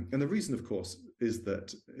 And the reason, of course, is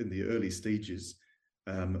that in the early stages,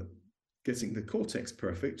 getting the cortex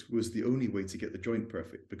perfect was the only way to get the joint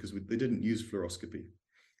perfect, because they didn't use fluoroscopy.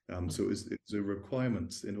 So it's a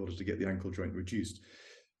requirement in order to get the ankle joint reduced.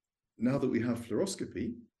 Now that we have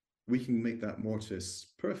fluoroscopy, we can make that mortise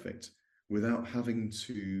perfect without having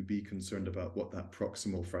to be concerned about what that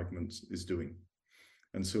proximal fragment is doing.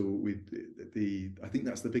 And so I think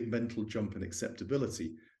that's the big mental jump in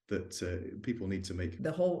acceptability that people need to make.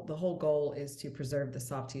 The whole goal is to preserve the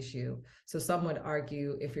soft tissue. So some would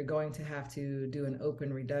argue, if you're going to have to do an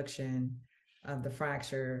open reduction of the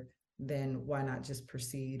fracture, then why not just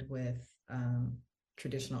proceed with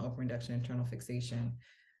traditional open reduction internal fixation?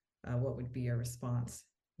 What would be your response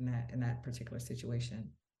in that particular situation?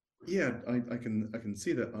 Yeah, I can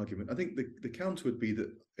see that argument. I think the counter would be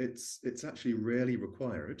that it's actually rarely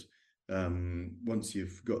required once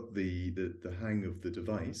you've got the hang of the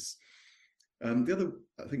device. The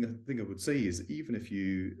other thing I would say is, even if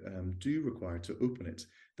you do require to open it,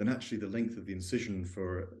 then actually the length of the incision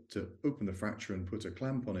to open the fracture and put a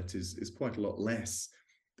clamp on it is quite a lot less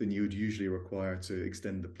than you would usually require to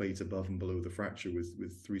extend the plate above and below the fracture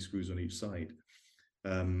with 3 screws on each side.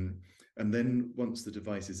 And then once the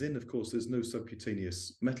device is in, of course, there's no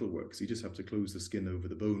subcutaneous metalwork. So you just have to close the skin over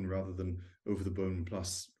the bone rather than over the bone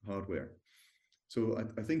plus hardware. So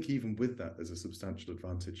I think even with that, there's a substantial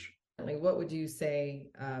advantage. What would you say,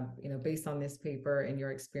 based on this paper and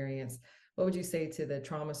your experience, what would you say to the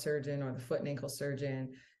trauma surgeon or the foot and ankle surgeon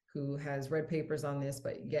who has read papers on this,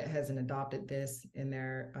 but yet hasn't adopted this in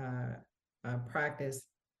their practice?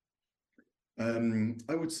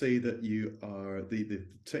 I would say that the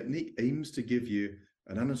technique aims to give you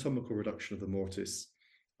an anatomical reduction of the mortise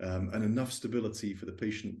and enough stability for the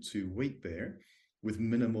patient to weight bear with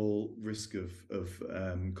minimal risk of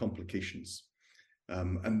complications.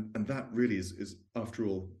 And that really is, after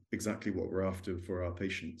all, exactly what we're after for our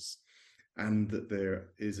patients. And that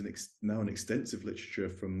there is now an extensive literature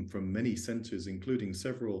from many centers, including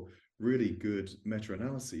several really good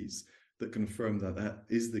meta-analyses, that confirm that that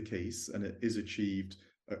is the case, and it is achieved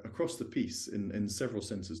across the piece in several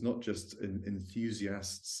centers, not just in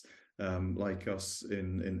enthusiasts like us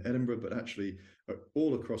in Edinburgh, but actually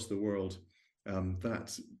all across the world.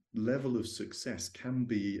 That level of success can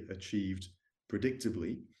be achieved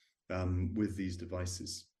predictably with these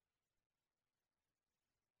devices.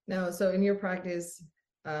 Now, so in your practice,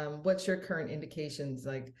 what's your current indications?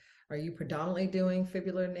 Like, are you predominantly doing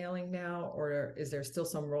fibular nailing now, or is there still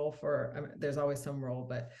some role for, I mean, there's always some role,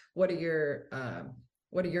 but what are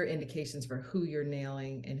your indications for who you're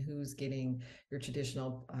nailing and who's getting your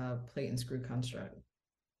traditional plate and screw construct?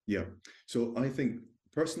 Yeah, so I think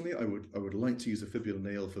personally, I would like to use a fibular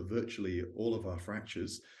nail for virtually all of our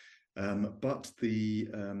fractures, but the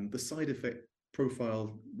side effect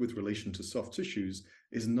profile with relation to soft tissues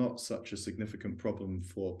is not such a significant problem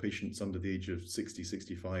for patients under the age of 60,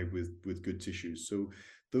 65 with good tissues. So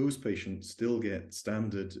those patients still get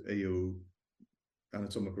standard AO,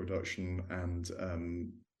 anatomical reduction, and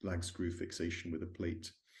lag screw fixation with a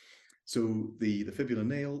plate. So the fibular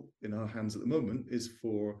nail in our hands at the moment is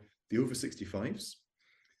for the over 65s,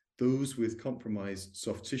 those with compromised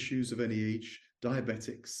soft tissues of any age,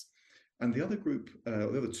 diabetics. And the other group,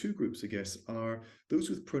 the other two groups, I guess, are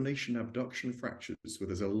those with pronation abduction fractures, where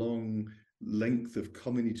there's a long length of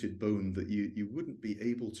comminuted bone that you wouldn't be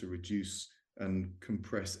able to reduce and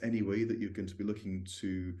compress anyway, that you're going to be looking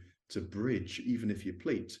to bridge, even if you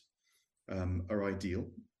plate, are ideal.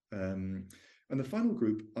 And the final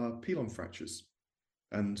group are pilon fractures.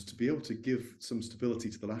 And to be able to give some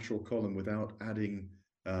stability to the lateral column without adding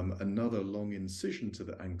another long incision to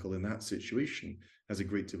the ankle in that situation has a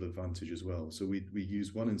great deal of advantage as well. So we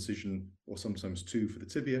use one incision or sometimes two for the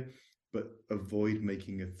tibia, but avoid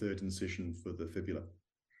making a third incision for the fibula.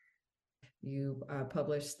 You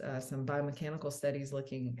published some biomechanical studies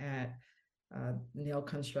looking at nail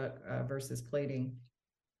construct versus plating,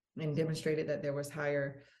 and demonstrated that there was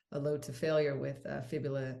higher load to failure with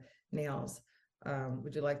fibula nails.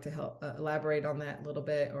 Would you like to help elaborate on that a little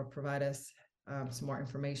bit, or provide us some more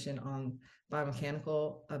information on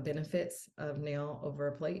biomechanical benefits of nail over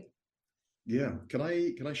a plate? Yeah, can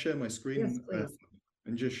I share my screen? Yes, please.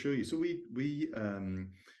 And just show you? So we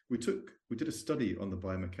did a study on the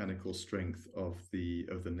biomechanical strength of the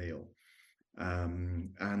nail,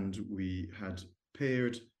 and we had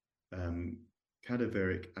paired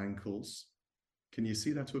cadaveric ankles. Can you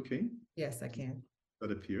see that okay? Yes, I can.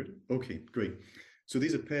 That appeared. Okay, great. So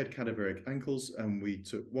these are paired cadaveric ankles, and we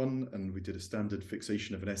took one and we did a standard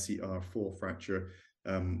fixation of an SER4 fracture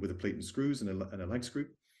with a plate and screws and a lag screw,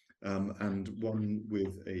 and one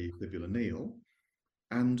with a fibular nail.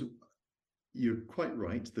 And you're quite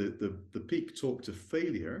right, the peak torque to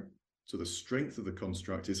failure, so the strength of the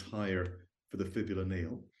construct, is higher for the fibular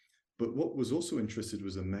nail. But what was also interested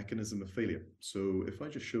was a mechanism of failure. So if I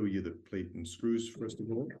just show you the plate and screws first of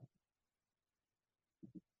all.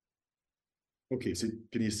 Okay, so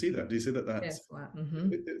can you see that? Do you see that that's, Yes. Wow.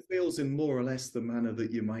 Mm-hmm. it fails in more or less the manner that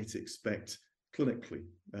you might expect clinically.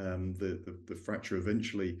 The fracture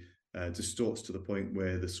eventually distorts to the point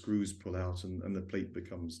where the screws pull out and the plate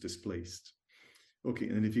becomes displaced. Okay,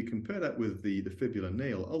 and if you compare that with the fibular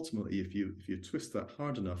nail, ultimately, if you twist that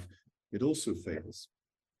hard enough, it also fails.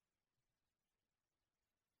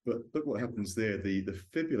 But look what happens there. The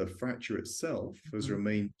fibular fracture itself has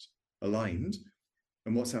remained aligned.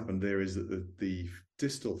 And what's happened there is that the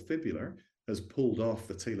distal fibular has pulled off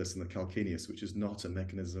the talus and the calcaneus, which is not a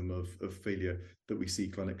mechanism of failure that we see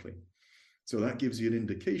clinically. So that gives you an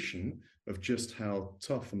indication of just how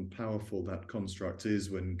tough and powerful that construct is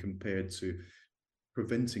when compared to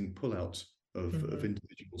preventing pullout of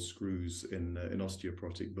individual screws in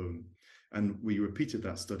osteoporotic bone. And we repeated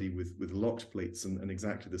that study with locked plates, and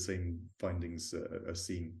exactly the same findings are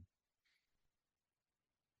seen.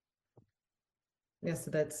 Yeah,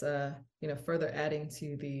 so that's further adding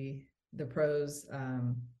to the pros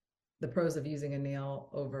of using a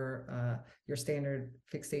nail over your standard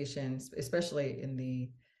fixations, especially in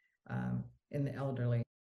the elderly.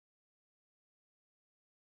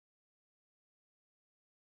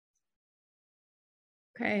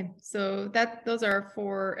 Okay, so those are our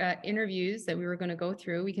 4 interviews that we were going to go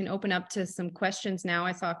through. We can open up to some questions now.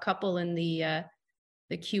 I saw a couple in the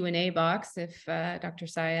Q&A box. If Dr.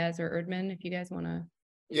 Saez or Erdman, if you guys want to.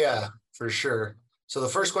 Yeah, for sure. So the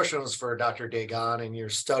first question was for Dr. Dagon. In your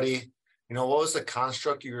study, what was the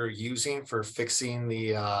construct you were using for fixing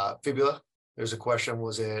the fibula? There's a question,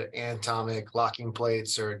 was it anatomic locking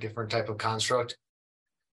plates or a different type of construct?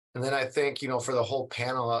 And then I think, for the whole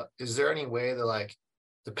panel, is there any way that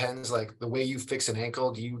depends, the way you fix an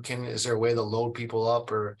ankle, is there a way to load people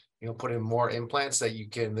up or, put in more implants that you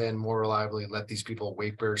can then more reliably let these people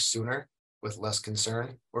weight bear sooner with less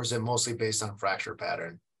concern? Or is it mostly based on fracture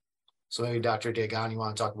pattern? So maybe Dr. Dagon, you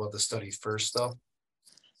want to talk about the study first though?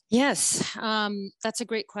 Yes, that's a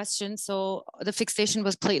great question. So the fixation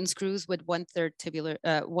was plate and screws with 1/3 tubular,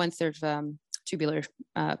 1/3 tubular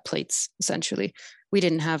plates, essentially. We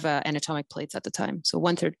didn't have anatomic plates at the time. So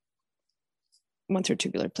 1/3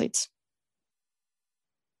 tubular plates.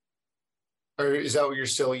 Or is that what you're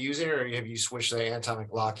still using, or have you switched the anatomic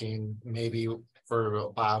locking maybe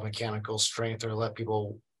for biomechanical strength or let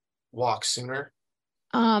people walk sooner?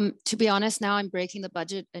 To be honest, now I'm breaking the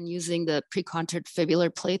budget and using the pre-contoured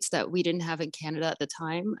fibular plates that we didn't have in Canada at the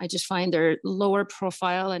time. I just find they're lower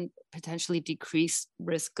profile and potentially decreased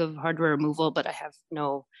risk of hardware removal, but I have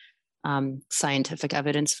no scientific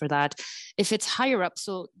evidence for that. If it's higher up,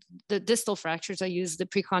 so the distal fractures, I use the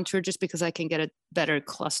pre-contour just because I can get a better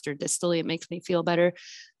cluster distally. It makes me feel better.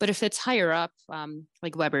 But if it's higher up,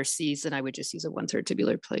 like Weber sees, then I would just use a 1/3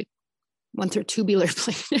 tubular plate, 1/3 tubular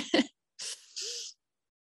plate.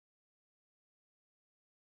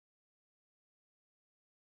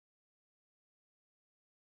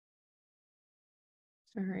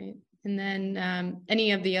 All right. And then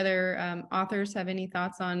any of the other authors have any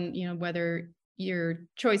thoughts on, whether your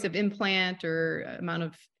choice of implant or amount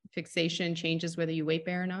of fixation changes whether you weight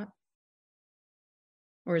bear or not?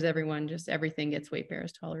 Or is everyone just everything gets weight bear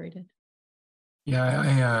is tolerated?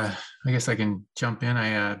 Yeah, I guess I can jump in.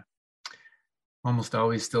 I almost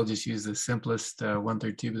always still just use the simplest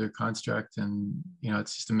 1/3 tubular construct, and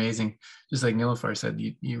it's just amazing. Just like Nilüfer said,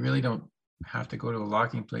 you really don't have to go to a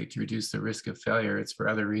locking plate to reduce the risk of failure. It's for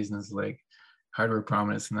other reasons like hardware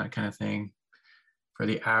prominence and that kind of thing. For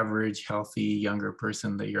the average healthy younger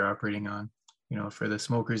person that you're operating on, for the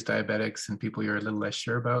smokers, diabetics, and people you're a little less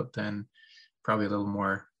sure about, then probably a little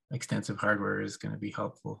more extensive hardware is going to be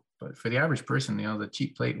helpful. But for the average person, the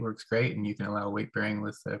cheap plate works great, and you can allow weight bearing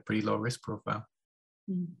with a pretty low risk profile.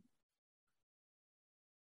 Mm-hmm.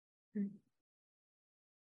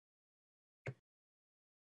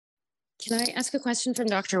 Can I ask a question from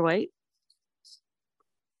Dr. White?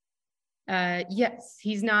 Yes,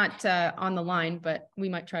 he's not on the line, but we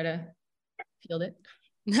might try to field it.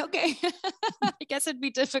 Okay. I guess it'd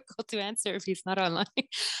be difficult to answer if he's not online.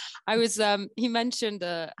 He mentioned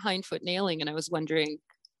hindfoot nailing, and I was wondering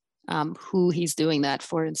who he's doing that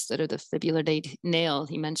for instead of the fibular nail.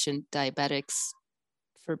 He mentioned diabetics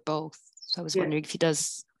for both. So I was wondering if he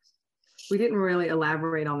does. We didn't really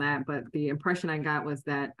elaborate on that, but the impression I got was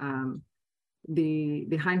that the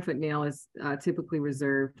hindfoot nail is typically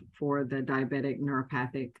reserved for the diabetic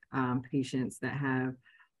neuropathic patients that have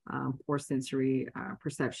poor sensory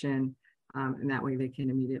perception, and that way they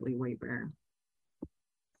can immediately weight bear.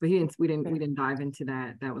 But we didn't dive into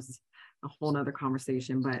that. That was a whole nother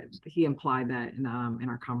conversation. But he implied that in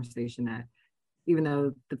our conversation that even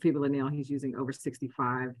though the fibular nail he's using over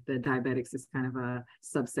 65, the diabetics is kind of a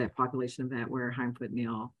subset population of that, where hindfoot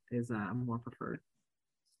nail is more preferred.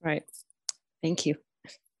 Right. Thank you.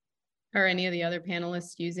 Are any of the other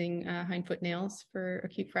panelists using hindfoot nails for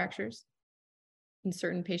acute fractures in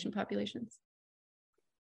certain patient populations?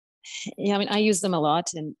 Yeah, I mean, I use them a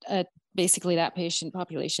lot, and basically that patient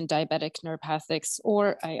population, diabetic neuropathics,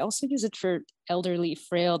 or I also use it for elderly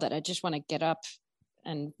frail that I just want to get up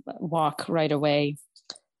and walk right away.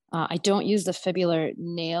 I don't use the fibular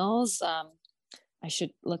nails. I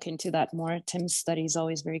should look into that more. Tim's study is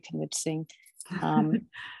always very convincing.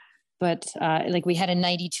 But like we had a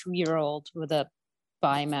 92-year-old with a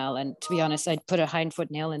bimal, and to be honest, I'd put a hindfoot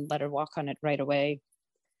nail and let her walk on it right away.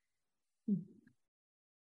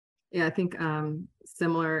 Yeah, I think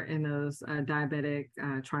similar in those diabetic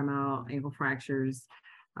trimal ankle fractures,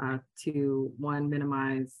 to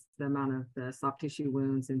minimize the amount of the soft tissue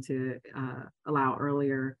wounds and to allow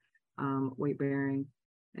earlier weight bearing.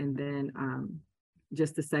 And then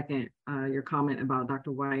just a second, your comment about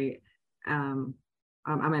Dr. White.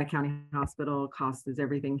 I'm at a county hospital, cost is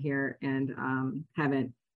everything here, and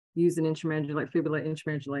haven't used an fibular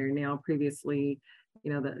intramedullary nail previously.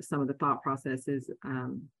 Some of the thought processes,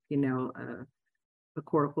 the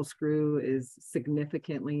cortical screw is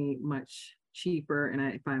significantly much cheaper. And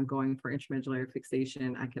if I'm going for intramedullary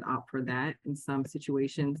fixation, I could opt for that in some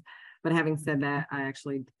situations. But having said that, I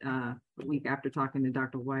actually, a week after talking to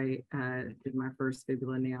Dr. White, did my first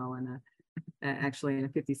fibula nail and actually in a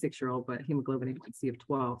 56-year-old, but hemoglobin A1C of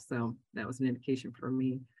 12. So that was an indication for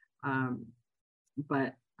me.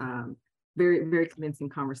 Very, very convincing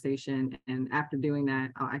conversation. And after doing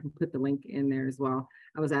that, I can put the link in there as well.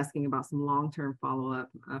 I was asking about some long-term follow-up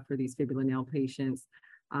for these fibula nail patients.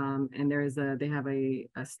 And they have a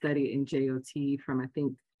study in JOT from, I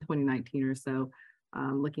think, 2019 or so,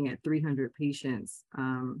 looking at 300 patients,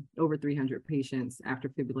 over 300 patients after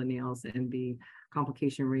fibula nails, and the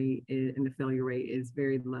complication rate and the failure rate is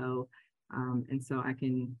very low. And so I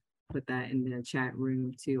can put that in the chat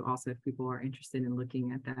room too, also, if people are interested in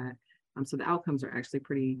looking at that. So the outcomes are actually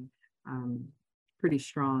pretty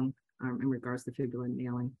strong in regards to fibula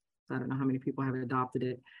nailing. So I don't know how many people have adopted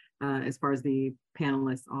it. As far as the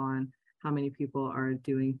panelists on how many people are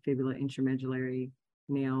doing fibula intramedullary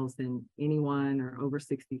nails, and anyone or over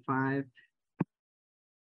 65.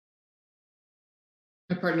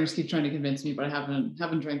 My partners keep trying to convince me, but I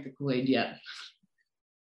haven't drank the Kool-Aid yet.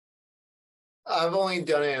 I've only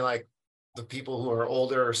done it in like the people who are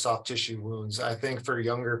older or soft tissue wounds. I think for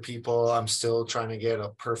younger people, I'm still trying to get a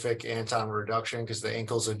perfect Anton reduction because the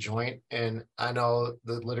ankle's a joint. And I know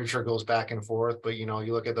the literature goes back and forth, but you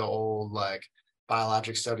look at the old like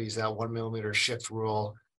biologic studies, that 1 millimeter shift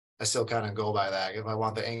rule, I still kind of go by that if I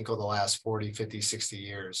want the ankle to last 40, 50, 60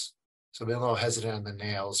 years. So I've been a little hesitant on the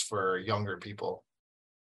nails for younger people.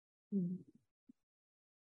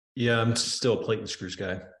 Yeah, I'm still a plate and screws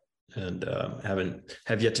guy, and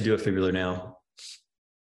have yet to do a fibular nail.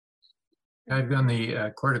 I've done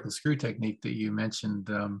the cortical screw technique that you mentioned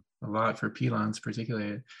a lot for pilons,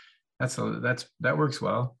 particularly. That works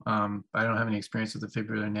well. I don't have any experience with the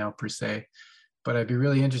fibular nail per se, but I'd be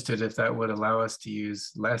really interested if that would allow us to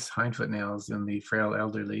use less hindfoot nails in the frail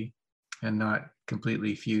elderly, and not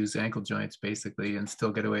completely fuse ankle joints basically, and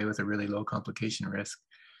still get away with a really low complication risk.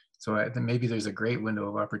 So maybe there's a great window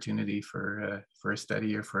of opportunity for a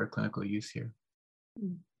study or for a clinical use here.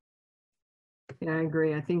 Yeah, I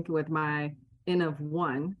agree. I think with my N of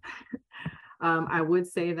 1, I would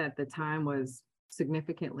say that the time was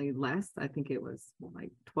significantly less. I think it was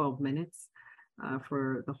like 12 minutes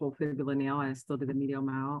for the whole fibula nail. I still did the medial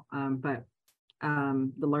mile, but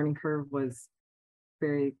the learning curve was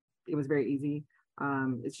very easy.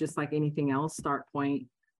 It's just like anything else, start point,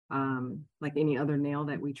 like any other nail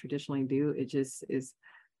that we traditionally do. It just is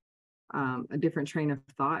a different train of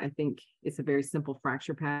thought. I think it's a very simple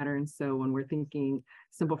fracture pattern. So when we're thinking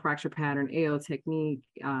simple fracture pattern, AO technique,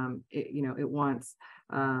 it wants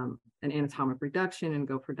an anatomic reduction and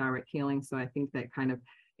go for direct healing. So I think that kind of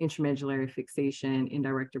intramedullary fixation,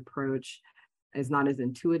 indirect approach is not as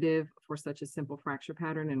intuitive for such a simple fracture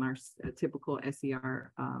pattern in our typical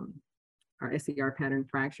SER, our SER pattern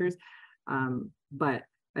fractures. But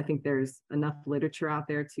I think there's enough literature out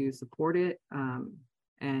there to support it.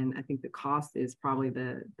 And I think the cost is probably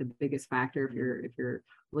the biggest factor if you're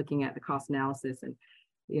looking at the cost analysis. And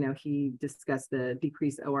he discussed the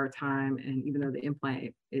decreased OR time, and even though the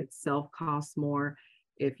implant itself costs more,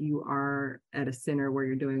 if you are at a center where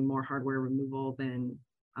you're doing more hardware removal, then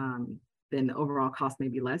the overall cost may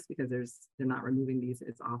be less because they're not removing these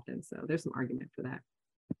as often. So there's some argument for that.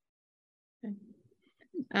 Okay.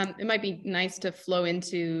 It might be nice to flow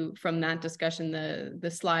into from that discussion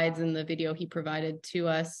the slides and the video he provided to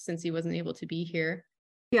us, since he wasn't able to be here.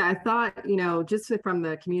 Yeah, I thought, just from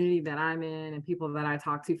the community that I'm in and people that I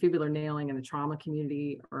talk to, fibular nailing in the trauma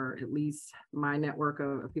community, or at least my network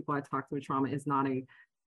of people I talk to with trauma, is not a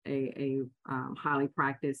highly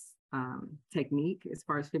practiced technique as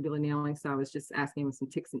far as fibular nailing. So I was just asking him some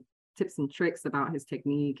tips and tricks about his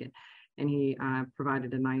technique, and he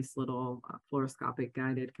provided a nice little fluoroscopic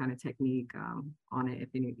guided kind of technique on it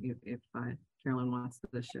if Carolyn wants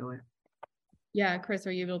to show it. Yeah, Chris,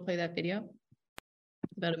 are you able to play that video?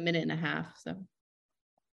 About 1.5 minutes.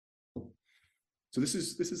 So this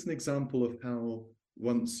is an example of how,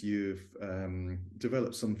 once you've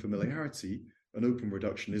developed some familiarity, an open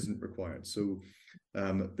reduction isn't required. So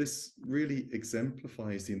this really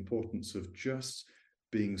exemplifies the importance of just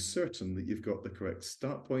being certain that you've got the correct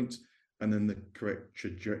start point and then the correct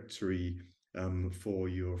trajectory for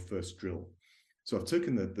your first drill. So I've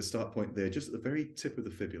taken the start point there, just at the very tip of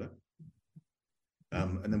the fibula.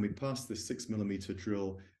 And then we pass this 6 millimeter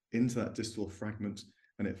drill into that distal fragment,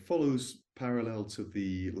 and it follows parallel to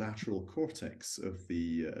the lateral cortex of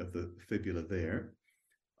the fibula there,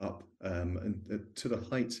 up and to the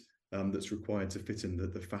height that's required to fit in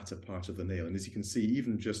the fatter part of the nail. And as you can see,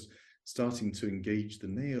 even just starting to engage the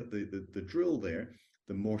nail, the drill there,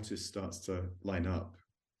 the mortise starts to line up.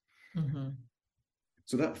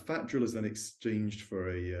 So that fat drill is then exchanged for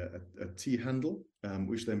a T-handle,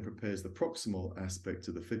 which then prepares the proximal aspect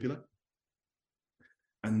of the fibula.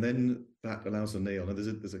 And then that allows the nail. Now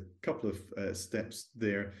there's a couple of steps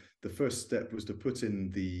there. The first step was to put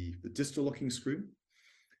in the distal locking screw.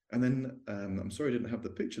 And then, I'm sorry I didn't have the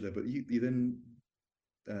picture there, but you then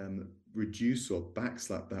reduce or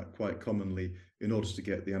backslap that quite commonly in order to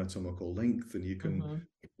get the anatomical length. And you can,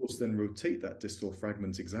 of course, then rotate that distal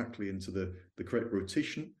fragment exactly into the correct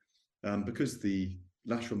rotation, because the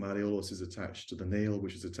lateral malleolus is attached to the nail,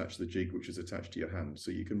 which is attached to the jig, which is attached to your hand.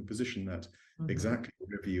 So you can position that exactly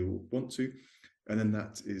wherever you want to. And then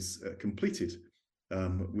that is completed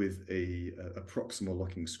with a proximal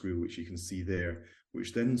locking screw, which you can see there,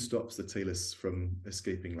 which then stops the talus from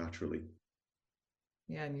escaping laterally.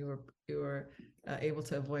 Yeah, and you were able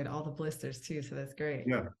to avoid all the blisters too, so that's great.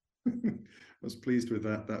 Yeah, I was pleased with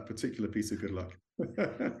that particular piece of good luck.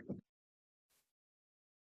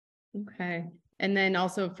 Okay. And then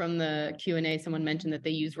also from the Q&A, someone mentioned that they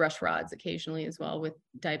use rush rods occasionally as well with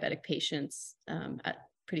diabetic patients at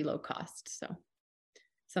pretty low cost. So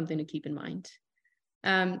something to keep in mind.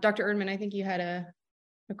 Dr. Erdman, I think you had a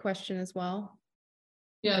question as well.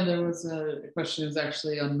 Yeah, there was a question. It was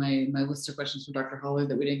actually on my list of questions from Dr. Holler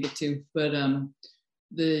that we didn't get to, but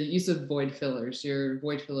the use of void fillers, your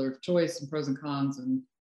void filler of choice, and pros and cons,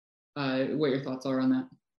 and what your thoughts are on that.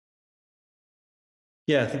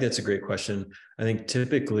 Yeah, I think that's a great question. I think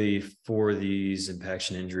typically for these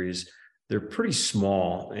impaction injuries, they're pretty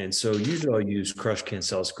small. And so usually I'll use crushed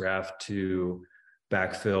cancellous graft to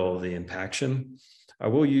backfill the impaction. I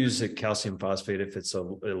will use a calcium phosphate if it's a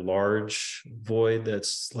large void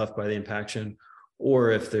that's left by the impaction, or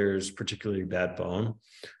if there's particularly bad bone.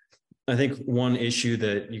 I think one issue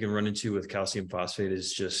that you can run into with calcium phosphate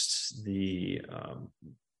is just the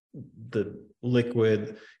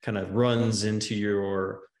liquid kind of runs into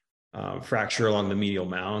your fracture along the medial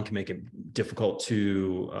malleus and can make it difficult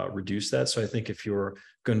to reduce that. So I think if you're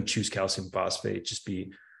going to choose calcium phosphate, just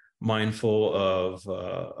be mindful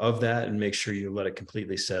of that and make sure you let it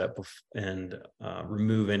completely set up and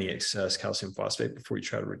remove any excess calcium phosphate before you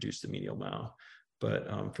try to reduce the medial malleus.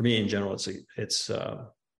 But for me in general, it's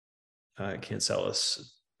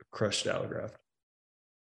cancellous crushed allograft.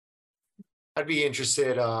 I'd be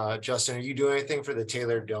interested, Justin, are you doing anything for the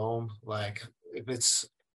talar dome? Like if it's,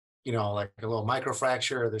 like a little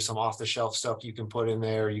microfracture, or there's some off the shelf stuff you can put in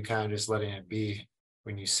there, or you kind of just letting it be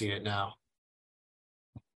when you see it now?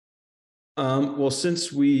 Well,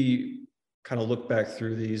 since we kind of look back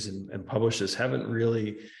through these and publish this, haven't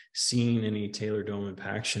really seen any talar dome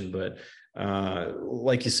impaction, but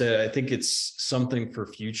like you said, I think it's something for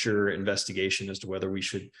future investigation as to whether we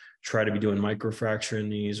should try to be doing microfracture in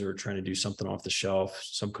these or trying to do something off the shelf,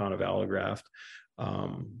 some kind of allograft,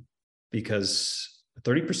 because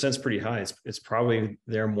 30% is pretty high. It's probably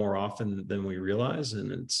there more often than we realize, and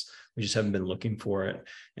we just haven't been looking for it.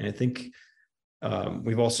 And I think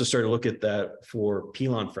we've also started to look at that for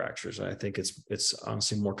pilon fractures. I think it's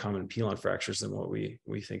honestly more common in pilon fractures than what we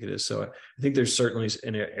think it is. So I think there's certainly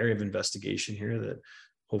an area of investigation here that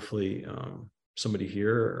hopefully somebody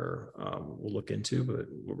here will look into, but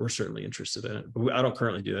we're certainly interested in it. But I don't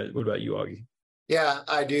currently do it. What about you, Augie? Yeah,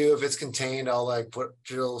 I do. If it's contained, I'll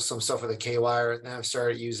drill some stuff with a K-wire, and then I've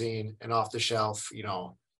started using an off the shelf,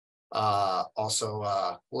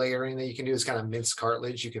 also layering that you can do is kind of minced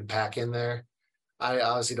cartilage you can pack in there. I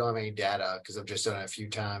obviously don't have any data because I've just done it a few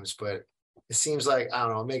times, but it seems like, I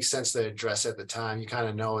don't know, it makes sense to address at the time. You kind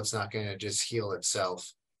of know it's not going to just heal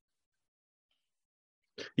itself.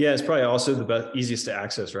 Yeah, it's probably also the easiest to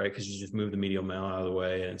access, right? Because you just move the medial malleus out of the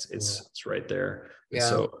way and it's right there. Yeah.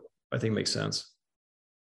 So I think it makes sense.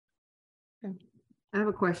 I have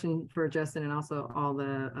a question for Justin and also all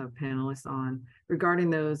the panelists on regarding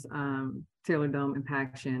those talar dome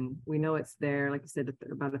impaction. We know it's there, like you said,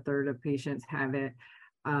 about a third of patients have it.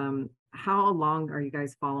 How long are you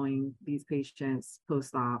guys following these patients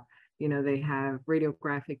post-op? They have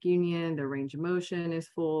radiographic union, their range of motion is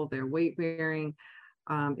full, their weight bearing.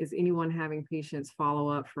 Is anyone having patients follow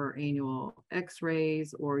up for annual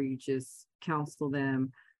x-rays, or you just counsel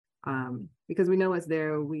them? Because we know it's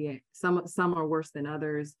there. Some are worse than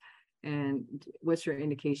others. And what's your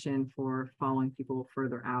indication for following people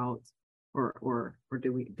further out, or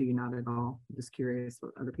do you not at all? I'm just curious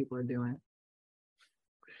what other people are doing.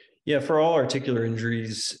 Yeah, for all articular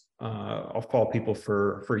injuries, I'll follow people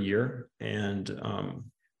for a year, and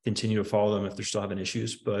continue to follow them if they're still having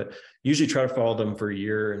issues, but usually try to follow them for a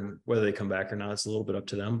year, and whether they come back or not, it's a little bit up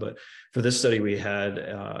to them. But for this study, we had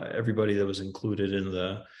everybody that was included in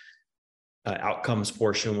the outcomes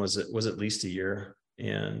portion was at least a year.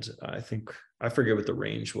 And I forget what the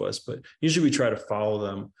range was, but usually we try to follow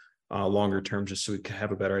them longer term, just so we can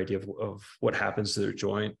have a better idea of what happens to their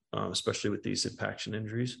joint, especially with these impaction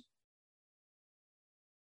injuries.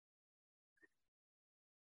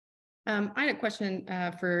 I had a question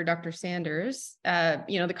for Dr. Sanders.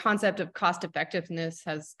 The concept of cost effectiveness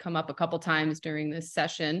has come up a couple times during this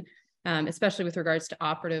session, especially with regards to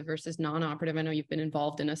operative versus non-operative. I know you've been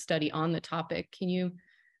involved in a study on the topic. Can you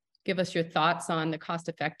give us your thoughts on the cost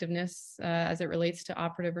effectiveness as it relates to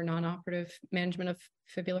operative or non-operative management of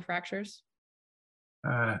fibular fractures?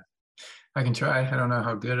 I can try. I don't know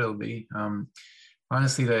how good it'll be.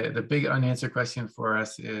 Honestly, the big unanswered question for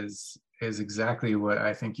us is exactly what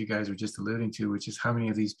I think you guys were just alluding to, which is how many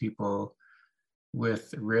of these people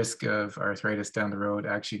with risk of arthritis down the road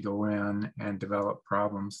actually go in and develop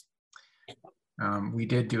problems. We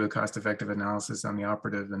did do a cost-effective analysis on the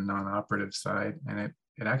operative and non-operative side, and it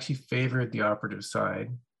actually favored the operative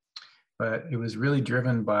side, but it was really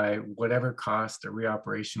driven by whatever cost a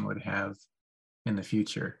reoperation would have in the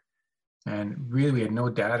future. And really, we had no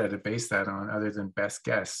data to base that on other than best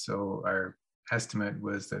guess. So our estimate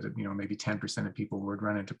was that, maybe 10% of people would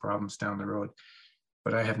run into problems down the road.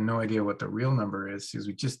 But I have no idea what the real number is, because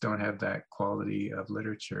we just don't have that quality of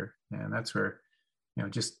literature. And that's where,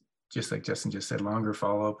 just like Justin just said, longer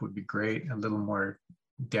follow-up would be great. A little more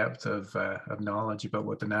depth of knowledge about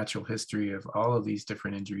what the natural history of all of these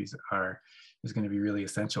different injuries is going to be really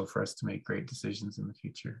essential for us to make great decisions in the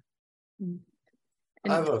future.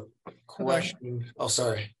 I have a question. Oh,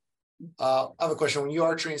 sorry. I have a question. When you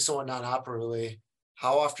are treating someone non-operatively,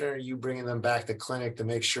 how often are you bringing them back to clinic to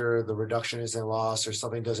make sure the reduction isn't lost or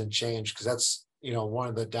something doesn't change? Because that's, one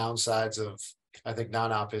of the downsides of, I think,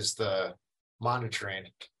 non-op is the monitoring.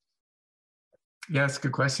 Yeah, that's a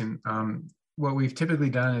good question. What we've typically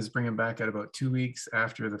done is bring them back at about 2 weeks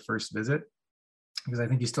after the first visit, because I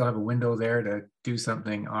think you still have a window there to do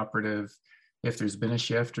something operative if there's been a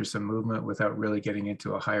shift or some movement without really getting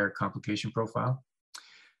into a higher complication profile.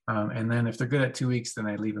 And then if they're good at 2 weeks, then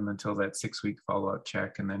I leave them until that 6-week follow-up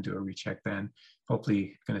check and then do a recheck then.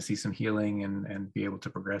 Hopefully going to see some healing and be able to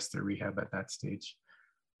progress their rehab at that stage.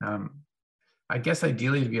 I guess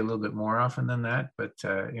ideally it'd be a little bit more often than that, but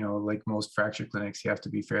like most fracture clinics, you have to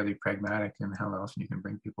be fairly pragmatic in how often you can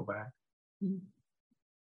bring people back.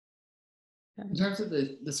 In terms of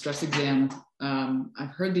the stress exam,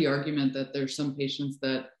 I've heard the argument that there's some patients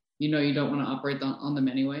that you don't want to operate on them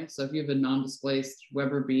anyway. So if you have a non-displaced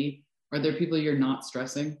Weber B, are there people you're not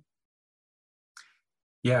stressing?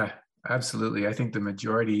 Yeah, absolutely. I think the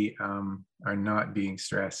majority are not being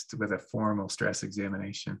stressed with a formal stress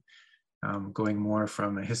examination. Going more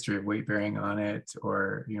from a history of weight bearing on it,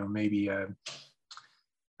 or maybe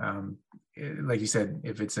like you said,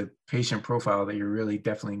 if it's a patient profile that you really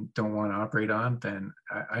definitely don't want to operate on, then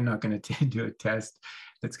I'm not going to do a test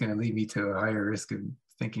that's going to lead me to a higher risk of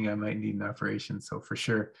thinking I might need an operation. So for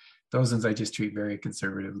sure, those ones I just treat very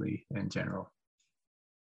conservatively in general.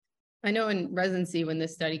 I know in residency, when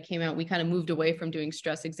this study came out, we kind of moved away from doing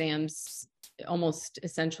stress exams almost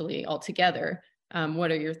essentially altogether.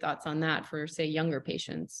 What are your thoughts on that for, say, younger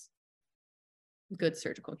patients, good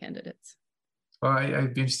surgical candidates? Well,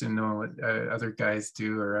 I'd be interested to know what other guys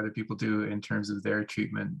do or other people do in terms of their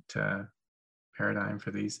treatment paradigm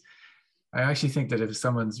for these. I actually think that if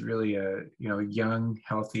someone's really a young,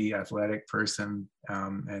 healthy, athletic person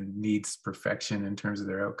and needs perfection in terms of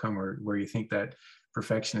their outcome, or where you think that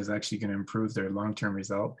perfection is actually going to improve their long-term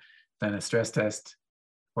result, then a stress test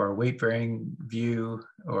or a weight-bearing view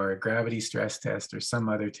or a gravity stress test or some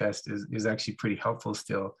other test is actually pretty helpful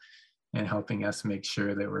still in helping us make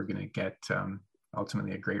sure that we're going to get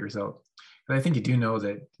ultimately a great result. But I think you do know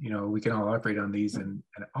that we can all operate on these and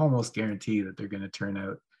almost guarantee that they're going to turn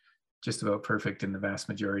out just about perfect in the vast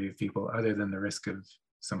majority of people, other than the risk of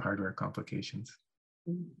some hardware complications.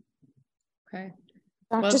 Okay.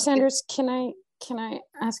 Dr. Sanders, can I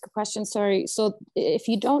ask a question? Sorry. So if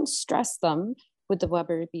you don't stress them with the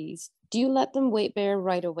Weber Bs, do you let them weight bear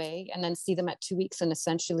right away and then see them at 2 weeks and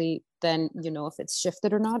essentially then if it's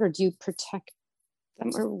shifted or not, or do you protect them,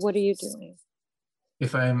 or what are you doing?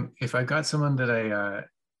 If I've got someone that I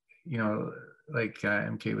like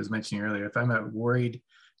MK was mentioning earlier, if I'm not worried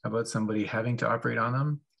about somebody having to operate on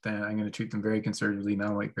them, then I'm going to treat them very conservatively,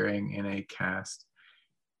 non-weight bearing in a cast.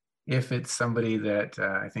 If it's somebody that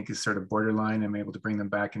I think is sort of borderline, I'm able to bring them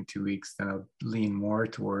back in 2 weeks, then I'll lean more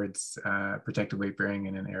towards protective weight bearing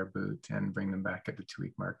and an air boot and bring them back at the 2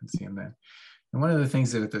 week mark and see them then. And one of the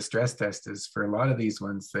things that at the stress test is for a lot of these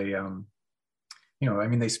ones, they, you know, I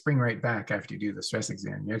mean, they spring right back after you do the stress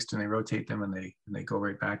exam. You externally rotate them and they go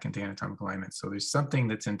right back into anatomical alignment. So there's something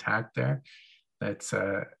that's intact there that's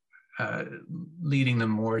leading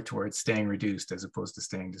them more towards staying reduced as opposed to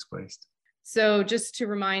staying displaced. So just to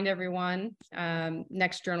remind everyone,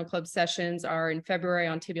 next Journal Club sessions are in February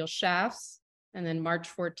on tibial shafts, and then March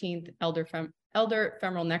 14th, elder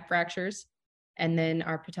femoral neck fractures, and then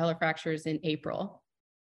our patellar fractures in April.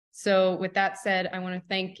 So with that said, I want to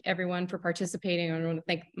thank everyone for participating. I want to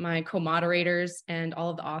thank my co-moderators and all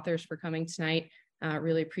of the authors for coming tonight.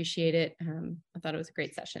 Really appreciate it. I thought it was a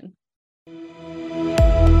great session.